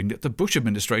fact showing that the Bush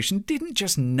administration didn't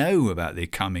just know about the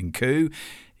coming coup,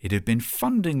 it had been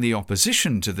funding the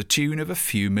opposition to the tune of a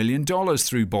few $1 million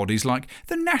through bodies like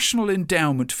the National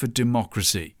Endowment for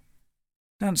Democracy.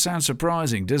 Doesn't sound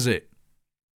surprising, does it?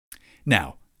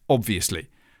 Now, obviously,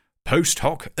 post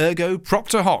hoc ergo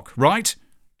propter hoc, right?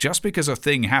 Just because a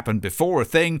thing happened before a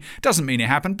thing doesn't mean it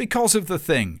happened because of the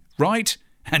thing, right?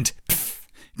 And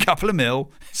couple of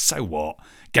mil, so what?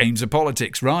 Games of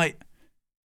politics, right?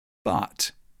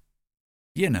 But,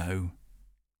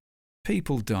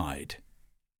 people died.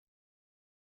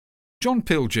 John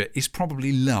Pilger is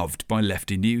probably loved by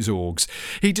lefty news orgs.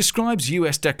 He describes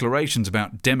US declarations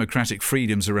about democratic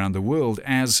freedoms around the world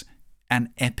as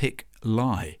an epic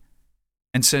lie,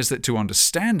 and says that to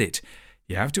understand it,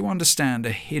 you have to understand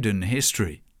a hidden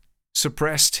history,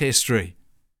 suppressed history.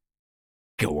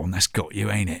 Go on, that's got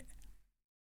you, ain't it?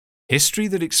 History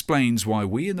that explains why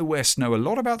we in the West know a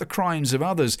lot about the crimes of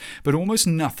others, but almost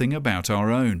nothing about our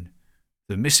own.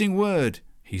 The missing word,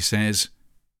 he says,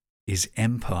 is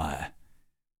empire.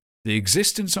 The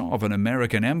existence of an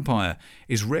American empire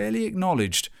is rarely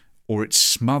acknowledged, or it's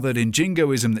smothered in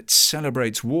jingoism that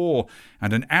celebrates war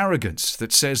and an arrogance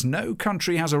that says no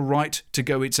country has a right to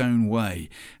go its own way,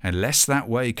 unless that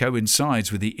way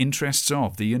coincides with the interests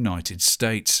of the United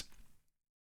States.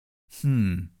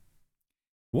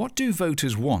 What do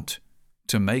voters want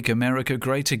to make America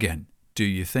great again, do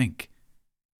you think?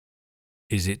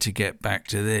 Is it to get back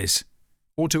to this,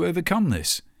 or to overcome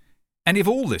this? And if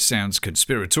all this sounds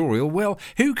conspiratorial, well,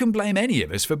 who can blame any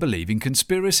of us for believing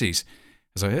conspiracies?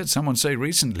 As I heard someone say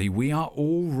recently, we are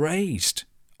all raised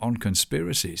on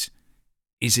conspiracies.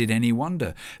 Is it any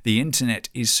wonder the internet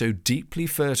is so deeply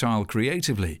fertile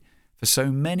creatively for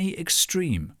so many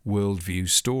extreme worldview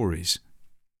stories?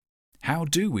 How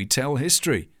do we tell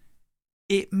history?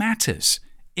 It matters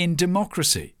in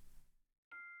democracy.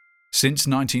 Since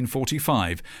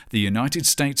 1945, the United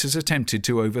States has attempted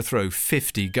to overthrow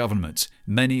 50 governments,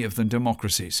 many of them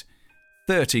democracies.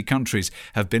 30 countries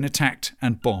have been attacked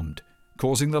and bombed,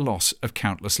 causing the loss of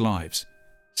countless lives,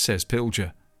 says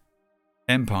Pilger.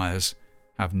 Empires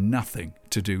have nothing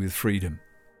to do with freedom.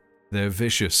 They're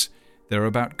vicious. They're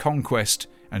about conquest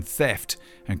and theft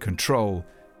and control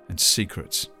and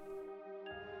secrets.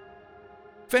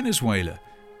 Venezuela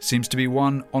seems to be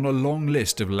one on a long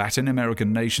list of Latin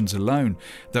American nations alone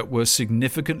that were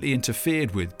significantly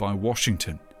interfered with by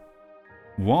Washington.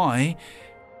 Why?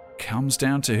 Comes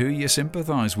down to who you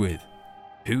sympathise with,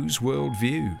 whose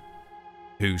worldview,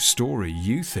 whose story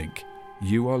you think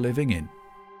you are living in.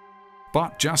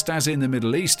 But just as in the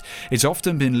Middle East, it's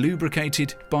often been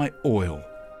lubricated by oil,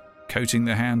 coating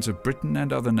the hands of Britain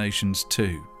and other nations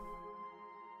too.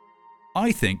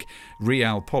 I think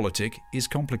realpolitik is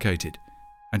complicated.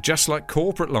 And just like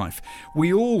corporate life,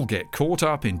 we all get caught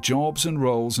up in jobs and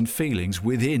roles and feelings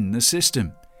within the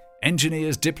system.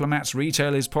 Engineers, diplomats,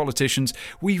 retailers, politicians,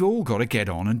 we've all got to get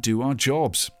on and do our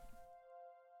jobs.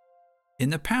 In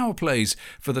the power plays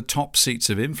for the top seats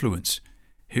of influence,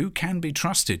 who can be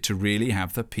trusted to really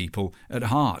have the people at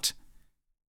heart?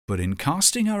 But in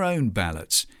casting our own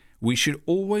ballots, we should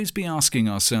always be asking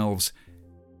ourselves,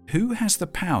 who has the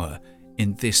power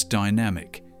in this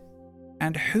dynamic?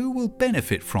 And who will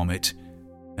benefit from it,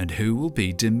 and who will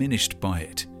be diminished by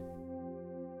it?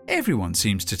 Everyone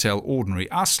seems to tell ordinary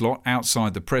us lot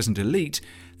outside the present elite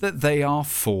that they are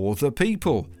for the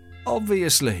people,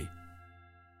 obviously.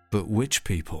 But which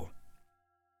people?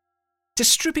 To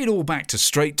strip it all back to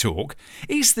straight talk,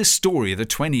 is the story of the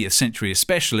 20th century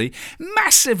especially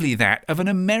massively that of an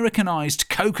Americanized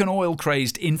coke and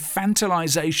oil-crazed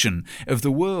infantilization of the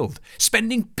world,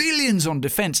 spending billions on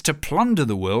defence to plunder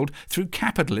the world through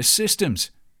capitalist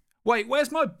systems? Wait,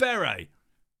 where's my beret?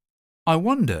 I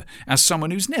wonder, as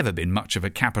someone who's never been much of a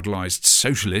capitalised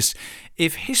socialist,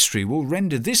 if history will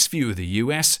render this view of the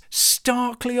US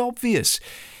starkly obvious.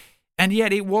 And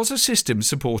yet it was a system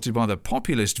supported by the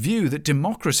populist view that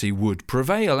democracy would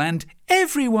prevail and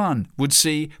everyone would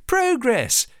see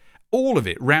progress, all of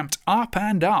it ramped up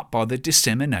and up by the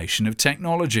dissemination of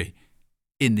technology.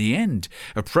 In the end,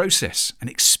 a process, an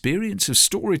experience of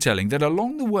storytelling that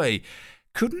along the way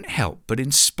couldn't help but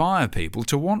inspire people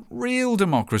to want real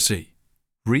democracy,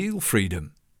 real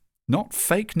freedom, not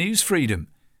fake news freedom,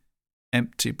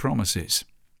 empty promises.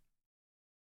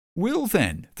 Will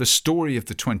then the story of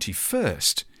the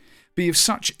 21st be of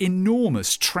such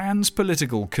enormous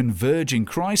trans-political converging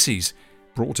crises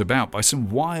brought about by some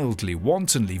wildly,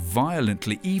 wantonly,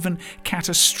 violently, even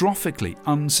catastrophically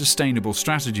unsustainable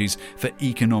strategies for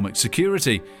economic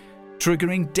security,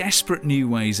 triggering desperate new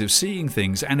ways of seeing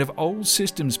things and of old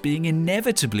systems being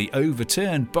inevitably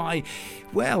overturned by,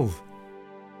 well,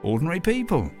 ordinary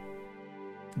people?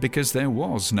 Because there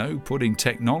was no putting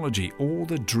technology or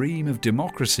the dream of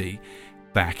democracy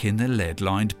back in the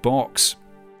lead-lined box.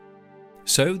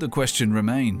 So the question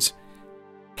remains,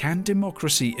 can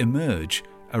democracy emerge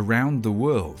around the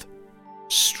world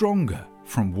stronger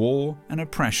from war and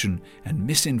oppression and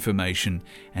misinformation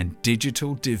and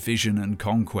digital division and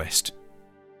conquest?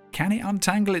 Can it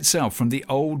untangle itself from the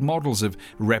old models of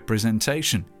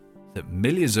representation that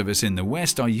millions of us in the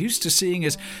West are used to seeing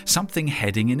as something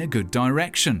heading in a good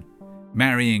direction,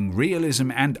 marrying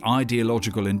realism and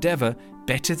ideological endeavour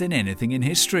better than anything in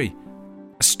history?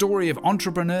 A story of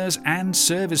entrepreneurs and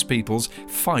service people's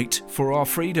fight for our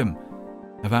freedom,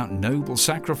 about noble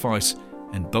sacrifice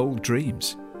and bold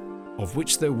dreams, of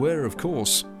which there were, of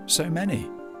course, so many.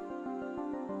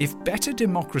 If better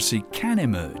democracy can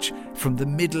emerge from the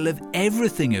middle of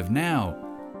everything of now,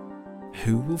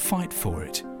 who will fight for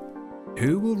it?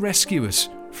 Who will rescue us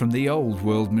from the old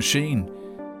world machine,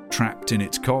 trapped in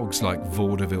its cogs like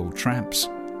vaudeville tramps?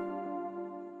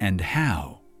 And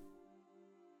how?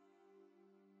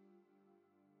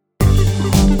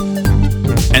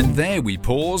 And there we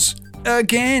pause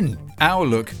again. Our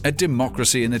look at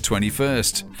democracy in the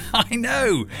 21st. I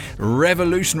know!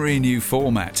 Revolutionary new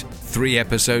format.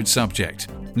 3-episode subject.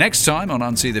 Next time on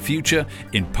UNSEE the Future,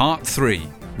 in part 3,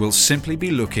 we'll simply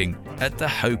be looking at the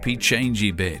hopey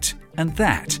changey bit. And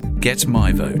that gets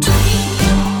my vote.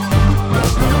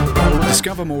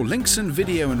 Discover more links and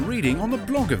video and reading on the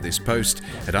blog of this post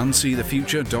at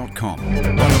unseethefuture.com.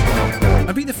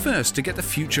 And be the first to get the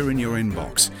future in your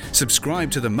inbox.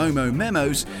 Subscribe to the Momo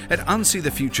memos at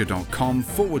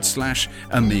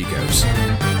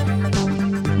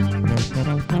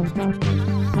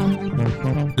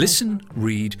unseethefuture.com/amigos. Listen,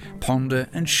 read, ponder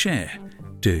and share.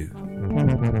 Do.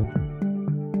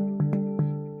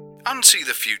 UNSEE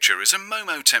the Future is a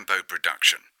Momo Tempo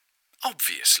production.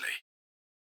 Obviously.